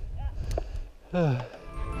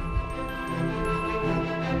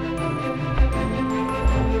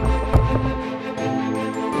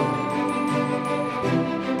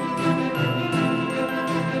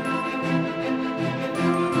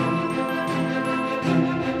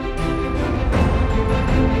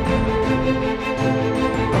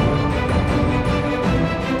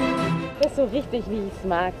 Das ist so richtig, wie ich es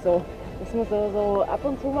mag. So. Dass man so ab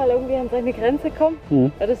und zu mal irgendwie an seine Grenze kommt,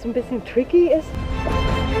 weil das so ein bisschen tricky ist.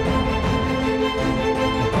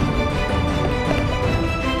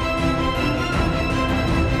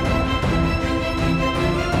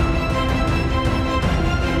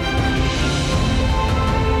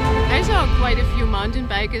 I saw quite a few mountain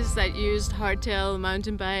bikers that used hardtail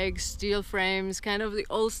mountain bikes, steel frames, kind of the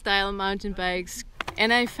old style mountain bikes.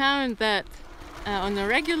 And I found that on a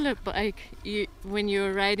regular bike, when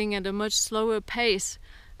you're riding at a much slower pace,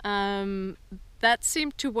 that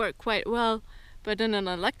seemed to work quite well. But on an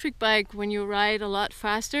electric bike, when you ride a lot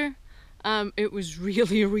faster, it was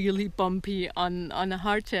really, really bumpy on a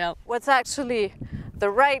hardtail. What's actually the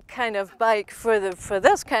right kind of bike for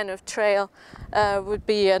this kind of trail would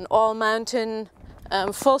be an all-mountain,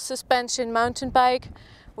 full suspension mountain bike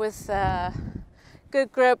with good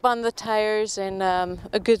grip on the tires and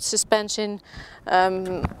a good suspension.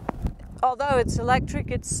 Although it's electric,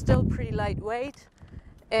 it's still pretty lightweight.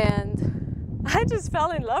 And I just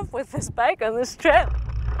fell in love with this bike on this trail.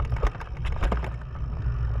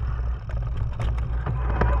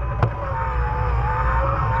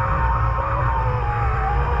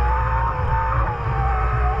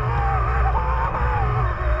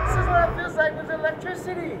 This is what it feels like with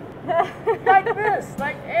electricity. Like this,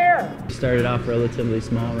 like air. Started off relatively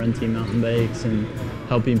small, renting mountain bikes and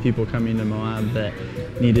helping people coming to Moab that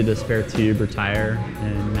needed a spare tube or tire,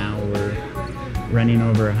 and now we're renting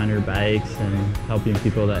over 100 bikes and helping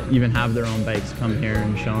people that even have their own bikes come here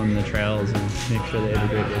and show them the trails and make sure they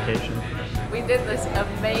have a great vacation. We did this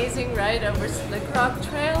amazing ride over Slick Rock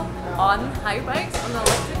Trail on high bikes, on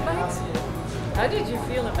electric bikes. How did you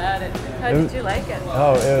feel about it? How did you like it?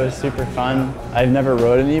 Oh, it was super fun. I've never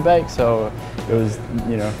rode an e-bike, so it was,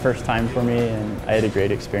 first time for me, and I had a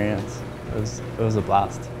great experience. It was a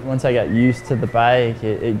blast. Once I got used to the bike,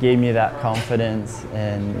 it gave me that confidence,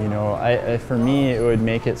 and for me it would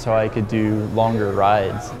make it so I could do longer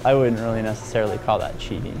rides. I wouldn't really necessarily call that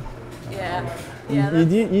cheating. Yeah.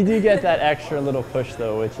 You do get that extra little push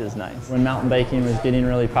though, which is nice. When mountain biking was getting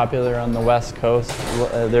really popular on the West Coast,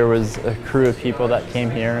 there was a crew of people that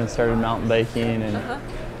came here and started mountain biking,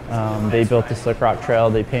 and they built the Slick Rock Trail.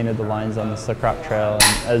 They painted the lines on the Slick Rock Trail,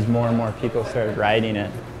 and as more and more people started riding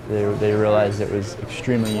it, they realized it was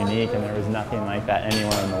extremely unique and there was nothing like that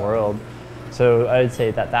anywhere in the world. So I would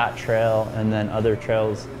say that trail and then other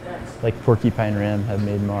trails like Porcupine Rim have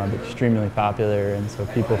made Moab extremely popular, and so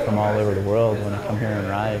people from all over the world want to come here and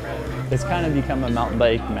ride. It's kind of become a mountain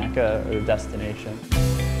bike mecca or destination.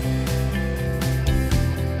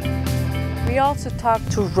 We also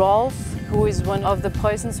talked to Rolf, who is one of the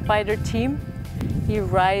Poison Spider team. He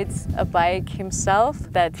rides a bike himself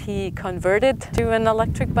that he converted to an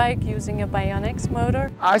electric bike using a Bionics motor.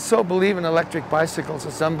 I so believe in electric bicycles,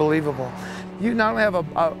 it's unbelievable. You not only have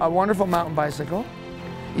a wonderful mountain bicycle,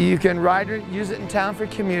 you can ride it, use it in town for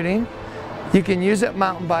commuting, you can use it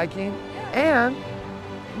mountain biking, and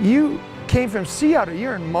you came from Seattle,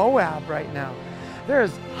 you're in Moab right now.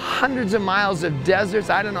 There's hundreds of miles of deserts,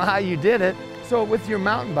 I don't know how you did it. So with your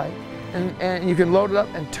mountain bike, and you can load it up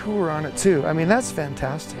and tour on it too. I mean, that's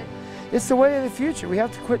fantastic. It's the way of the future. We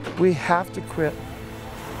have to quit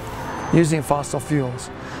using fossil fuels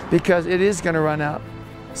because it is going to run out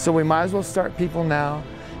So we might as well start people now.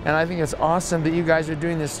 And I think it's awesome that you guys are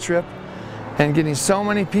doing this trip and getting so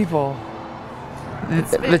many people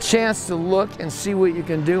the chance to look and see what you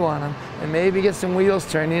can do on them, and maybe get some wheels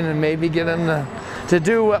turning, and maybe get them to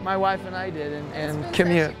do what my wife and I did and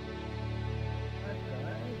commute.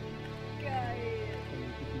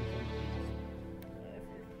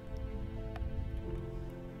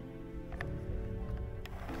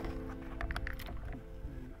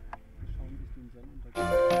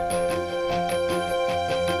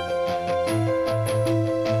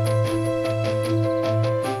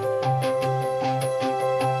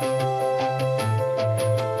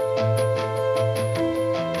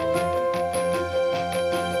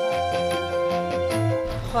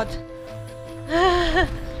 Hot.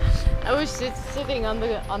 I was sitting on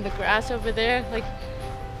the grass over there, like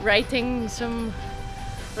writing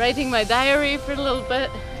my diary for a little bit,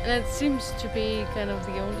 and it seems to be kind of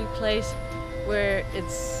the only place where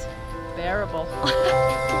it's bearable.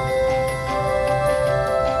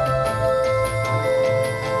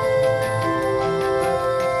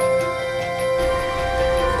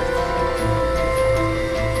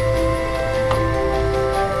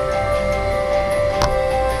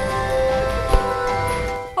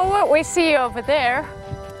 We see over there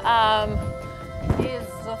is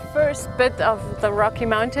the first bit of the Rocky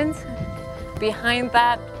Mountains. Behind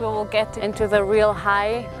that we will get into the real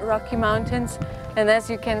high Rocky Mountains, and as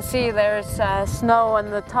you can see there's snow on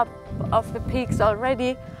the top of the peaks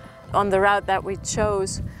already. On the route that we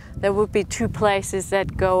chose there would be 2 places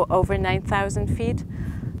that go over 9,000 feet.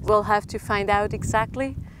 We'll have to find out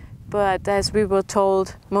exactly, but as we were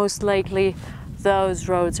told, most likely those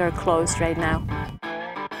roads are closed right now.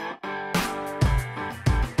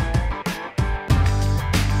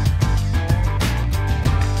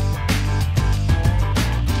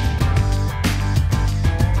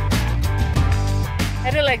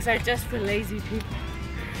 Pedelecs are just for lazy people.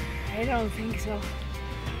 I don't think so.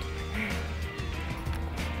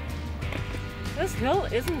 This hill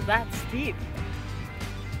isn't that steep,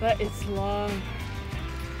 but it's long.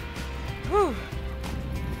 Whew.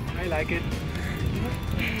 I like it.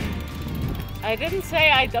 I didn't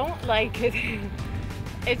say I don't like it.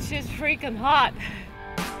 It's just freaking hot.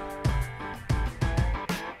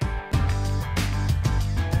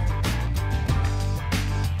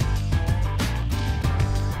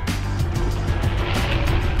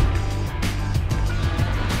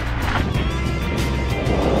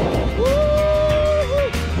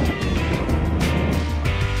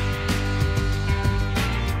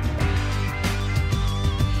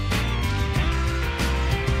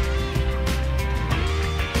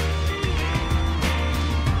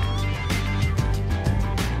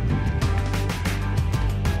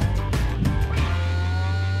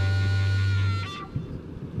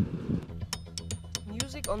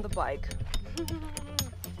 On the bike.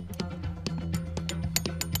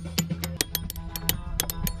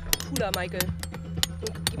 Cooler, Michael.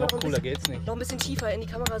 Geh mal noch cooler geht's nicht. Noch ein bisschen tiefer in die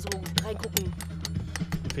Kamera so reingucken.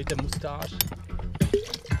 Fehlt der Mustache.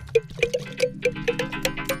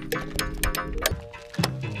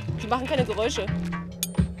 Die machen keine Geräusche.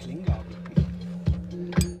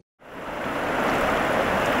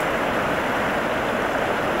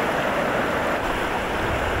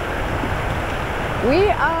 We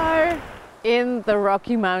are in the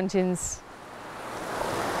Rocky Mountains.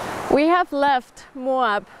 We have left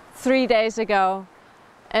Moab 3 days ago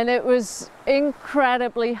and it was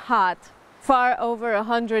incredibly hot, far over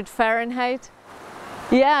 100 Fahrenheit.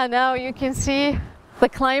 Yeah, now you can see the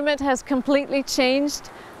climate has completely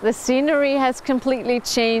changed, the scenery has completely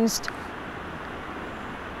changed.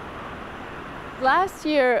 Last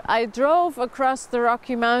year I drove across the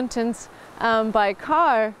Rocky Mountains by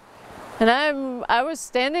car. And I was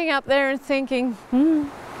standing up there and thinking,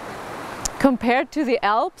 compared to the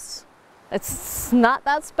Alps, it's not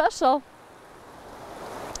that special.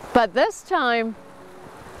 But this time,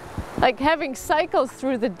 like having cycled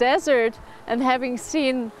through the desert and having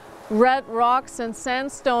seen red rocks and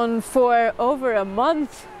sandstone for over a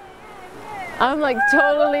month, I'm like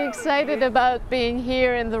totally excited about being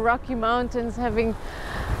here in the Rocky Mountains, having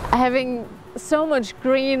so much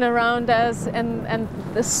green around us and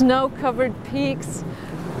the snow-covered peaks.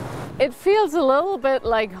 It feels a little bit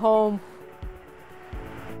like home.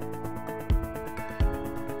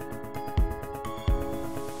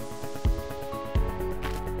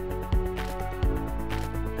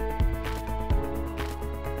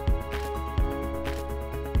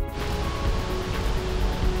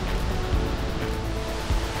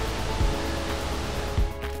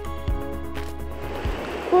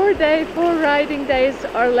 Four riding days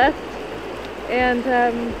are left, and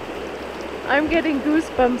I'm getting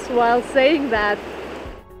goosebumps while saying that.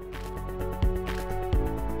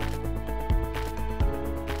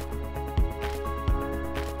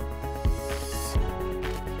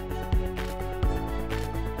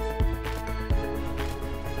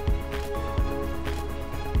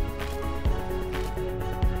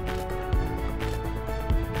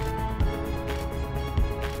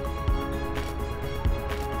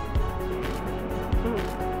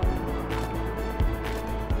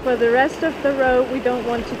 For the rest of the road, we don't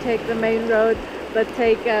want to take the main road, but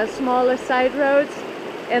take smaller side roads,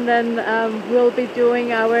 and then we'll be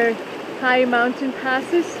doing our high mountain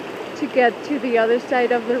passes to get to the other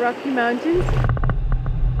side of the Rocky Mountains.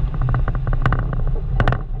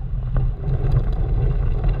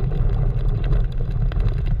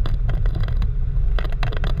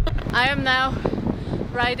 I am now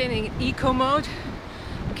riding in eco mode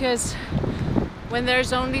because when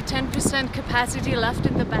there's only 10% capacity left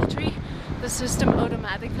in the battery, the system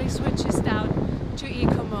automatically switches down to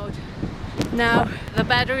eco mode. Now the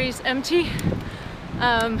battery is empty.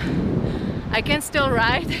 I can still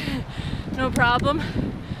ride, no problem,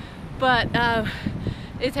 but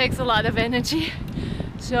it takes a lot of energy.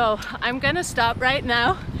 So I'm gonna stop right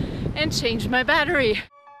now and change my battery.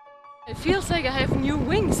 It feels like I have new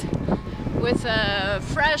wings with a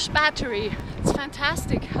fresh battery. It's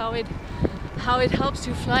fantastic how it helps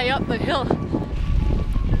you fly up a hill.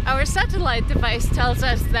 Our satellite device tells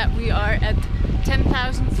us that we are at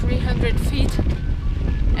 10,300 feet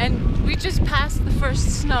and we just passed the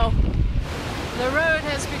first snow. The road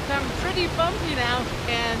has become pretty bumpy now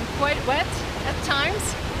and quite wet at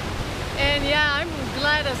times. And yeah, I'm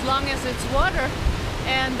glad as long as it's water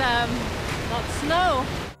and not snow.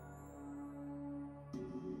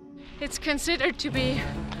 It's considered to be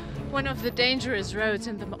one of the dangerous roads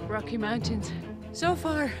in the Rocky Mountains. So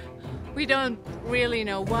far, we don't really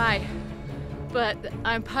know why, but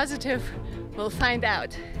I'm positive we'll find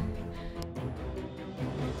out.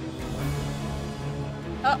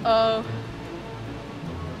 Uh-oh.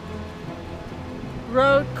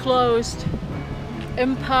 Road closed.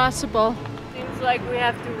 Impossible. Seems like we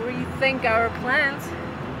have to rethink our plans.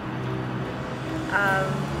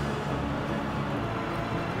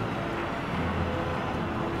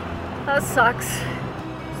 That sucks.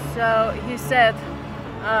 So he said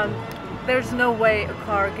there's no way a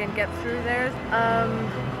car can get through there.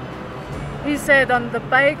 He said on the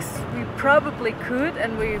bikes we probably could,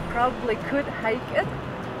 and we probably could hike it,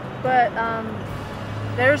 but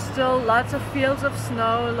there's still lots of fields of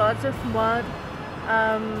snow, lots of mud,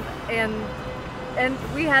 and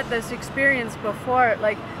we had this experience before,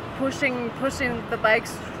 like pushing the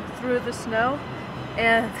bikes through the snow,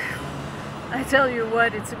 and I tell you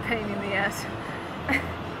what, it's a pain in the ass.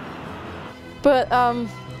 But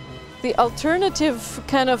the alternative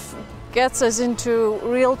kind of gets us into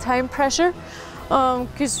real time pressure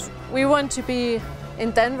because we want to be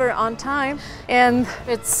in Denver on time, and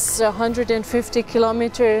it's a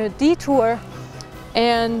 150-kilometer detour,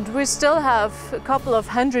 and we still have a couple of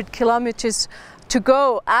 100 kilometers to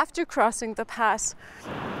go after crossing the pass.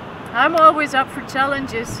 I'm always up for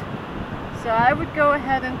challenges, so I would go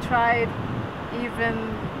ahead and try it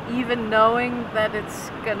even knowing that it's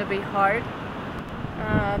gonna be hard.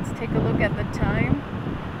 Let's take a look at the time.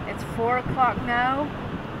 It's 4 o'clock now.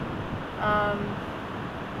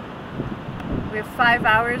 We have 5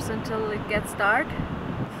 hours until it gets dark.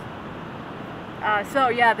 So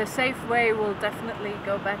yeah, the safe way will definitely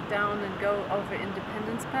go back down and go over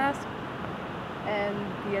Independence Pass. And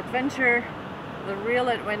the adventure, the real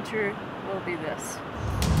adventure, will be this.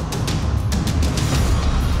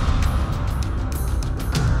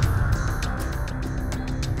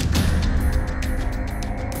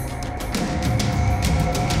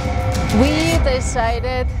 We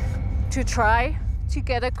decided to try to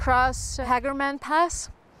get across Hagerman Pass.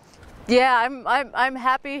 Yeah, I'm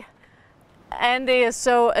happy. Andy is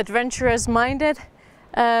so adventurous minded,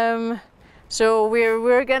 so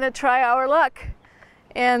we're gonna try our luck.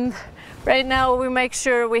 And right now we make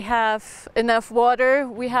sure we have enough water,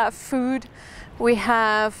 we have food, we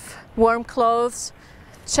have warm clothes,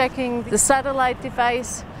 checking the satellite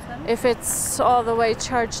device if it's all the way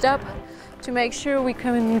charged up, to make sure we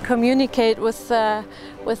can communicate with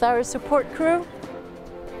our support crew.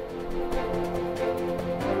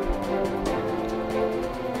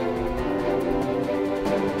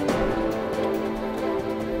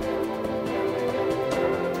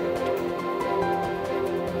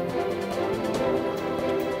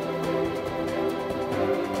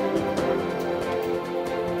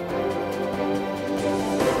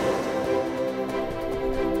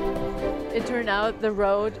 It turned out the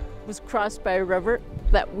road was crossed by a river,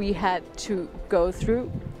 that we had to go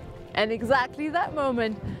through. And exactly that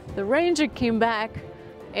moment, the ranger came back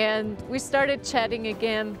and we started chatting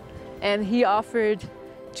again, and he offered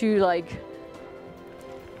to like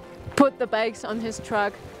put the bikes on his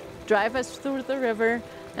truck, drive us through the river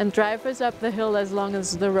and drive us up the hill as long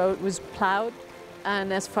as the road was plowed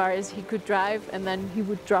and as far as he could drive, and then he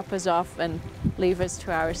would drop us off and leave us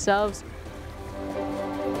to ourselves.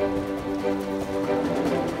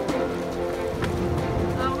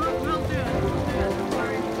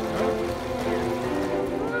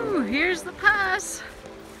 Here's the pass.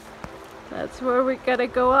 That's where we gotta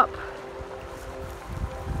go up.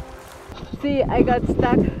 See, I got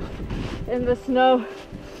stuck in the snow,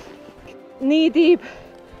 knee deep.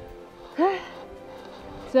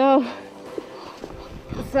 So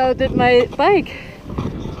did my bike.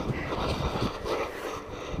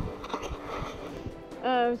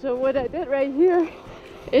 So what I did right here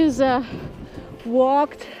is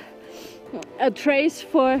walked a trace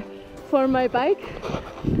for my bike,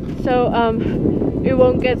 so it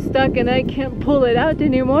won't get stuck and I can't pull it out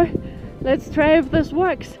anymore. Let's try if this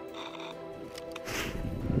works.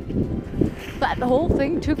 That whole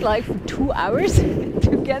thing took like 2 hours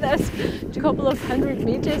to get us to a couple of 100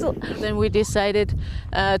 meters. Then we decided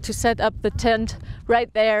to set up the tent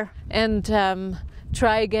right there and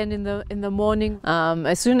try again in the morning.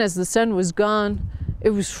 As soon as the sun was gone,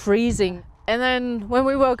 it was freezing. And then when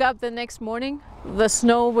we woke up the next morning, the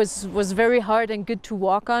snow was very hard and good to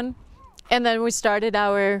walk on. And then we started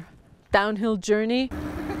our downhill journey.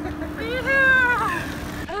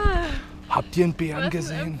 Habt ihr einen Bären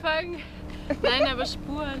gesehen? Nein, aber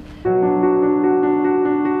Spuren.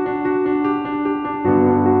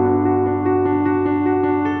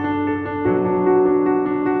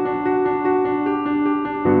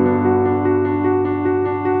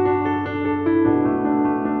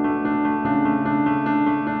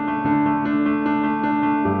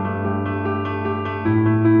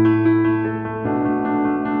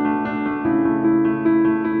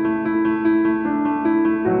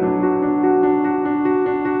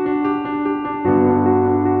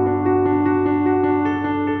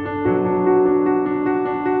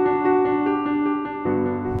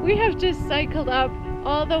 We have just cycled up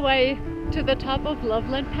all the way to the top of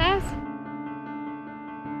Loveland Pass,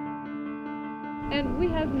 and we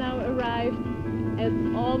have now arrived at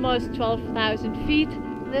almost 12,000 feet.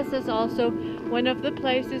 This is also one of the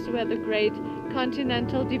places where the Great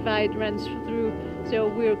Continental Divide runs through, so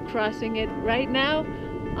we're crossing it right now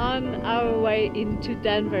on our way into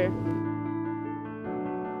Denver.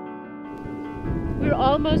 We're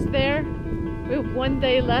almost there. We have 1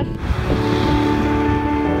 day left.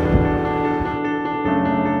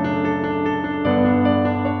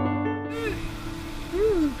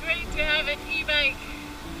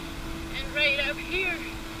 Up here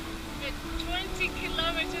at 20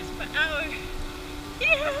 kilometers per hour.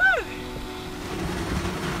 Yahoo!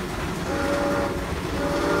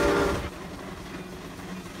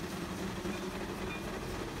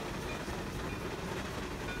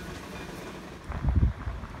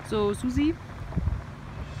 So, Susie,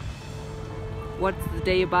 what's the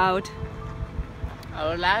day about?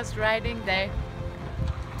 Our last riding day.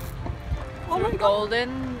 Oh Through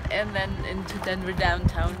Golden and then into Denver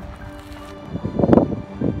downtown.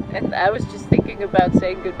 And I was just thinking about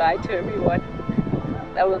saying goodbye to everyone.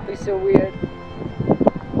 That would be so weird.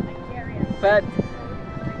 But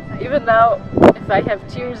even now, if I have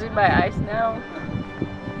tears in my eyes now,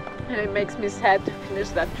 and it makes me sad to finish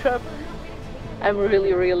that trip, I'm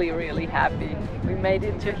really, really, really happy. We made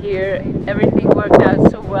it to here, everything worked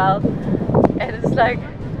out so well, and it's like,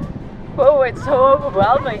 whoa, it's so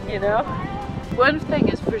overwhelming, you know? One thing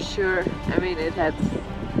is for sure, I mean, it has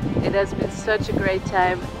been such a great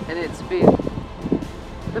time, and it's been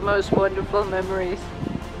the most wonderful memories.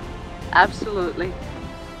 Absolutely.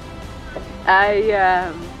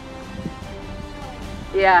 I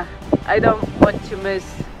don't want to miss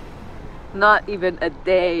not even a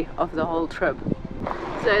day of the whole trip.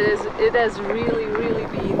 So it has really, really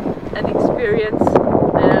been an experience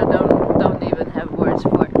that I don't even have words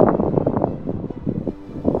for.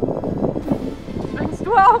 Fängst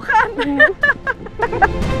du auch an?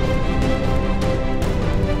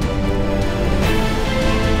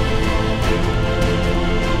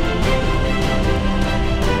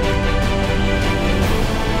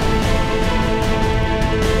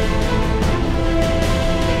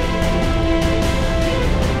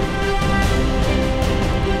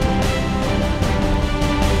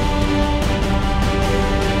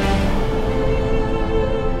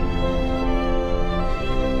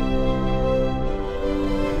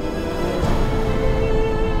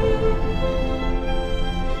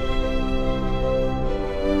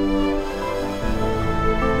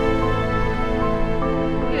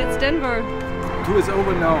 tour is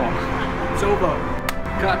over now. It's over.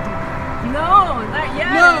 Cut. No, not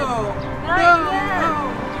yet. No! Not No!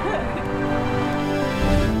 yet.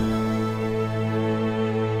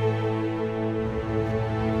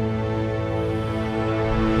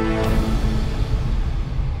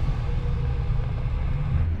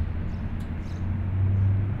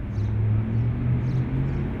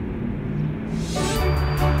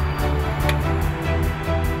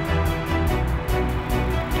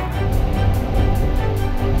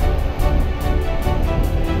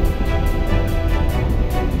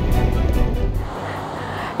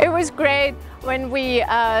 It was great when we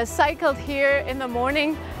cycled here in the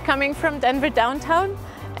morning coming from Denver downtown,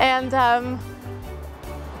 and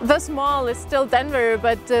this mall is still Denver,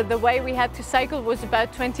 but the way we had to cycle was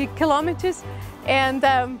about 20 kilometers, and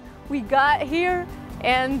we got here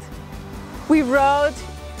and we rode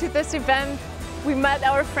to this event. We met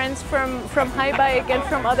our friends from High Bike and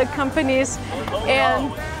from other companies,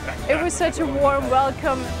 and it was such a warm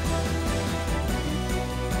welcome.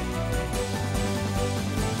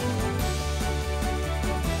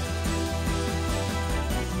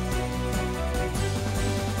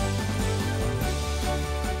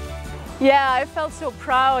 Yeah, I felt so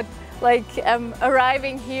proud, like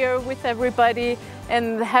arriving here with everybody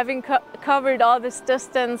and having covered all this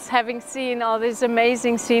distance, having seen all these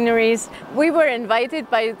amazing sceneries. We were invited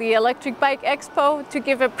by the Electric Bike Expo to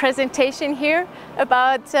give a presentation here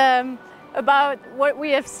about what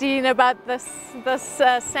we have seen about this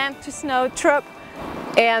sand to snow trip.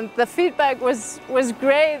 And the feedback was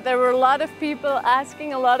great. There were a lot of people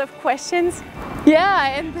asking a lot of questions.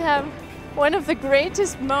 Yeah, and one of the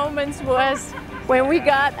greatest moments was when we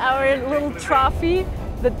got our little trophy,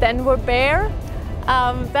 the Denver Bear.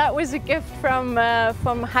 That was a gift from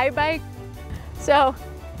High Bike. So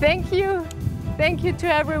thank you to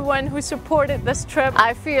everyone who supported this trip.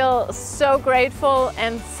 I feel so grateful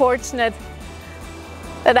and fortunate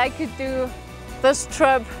that I could do this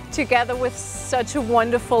trip together with such a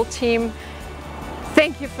wonderful team.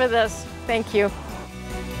 Thank you for this. Thank you.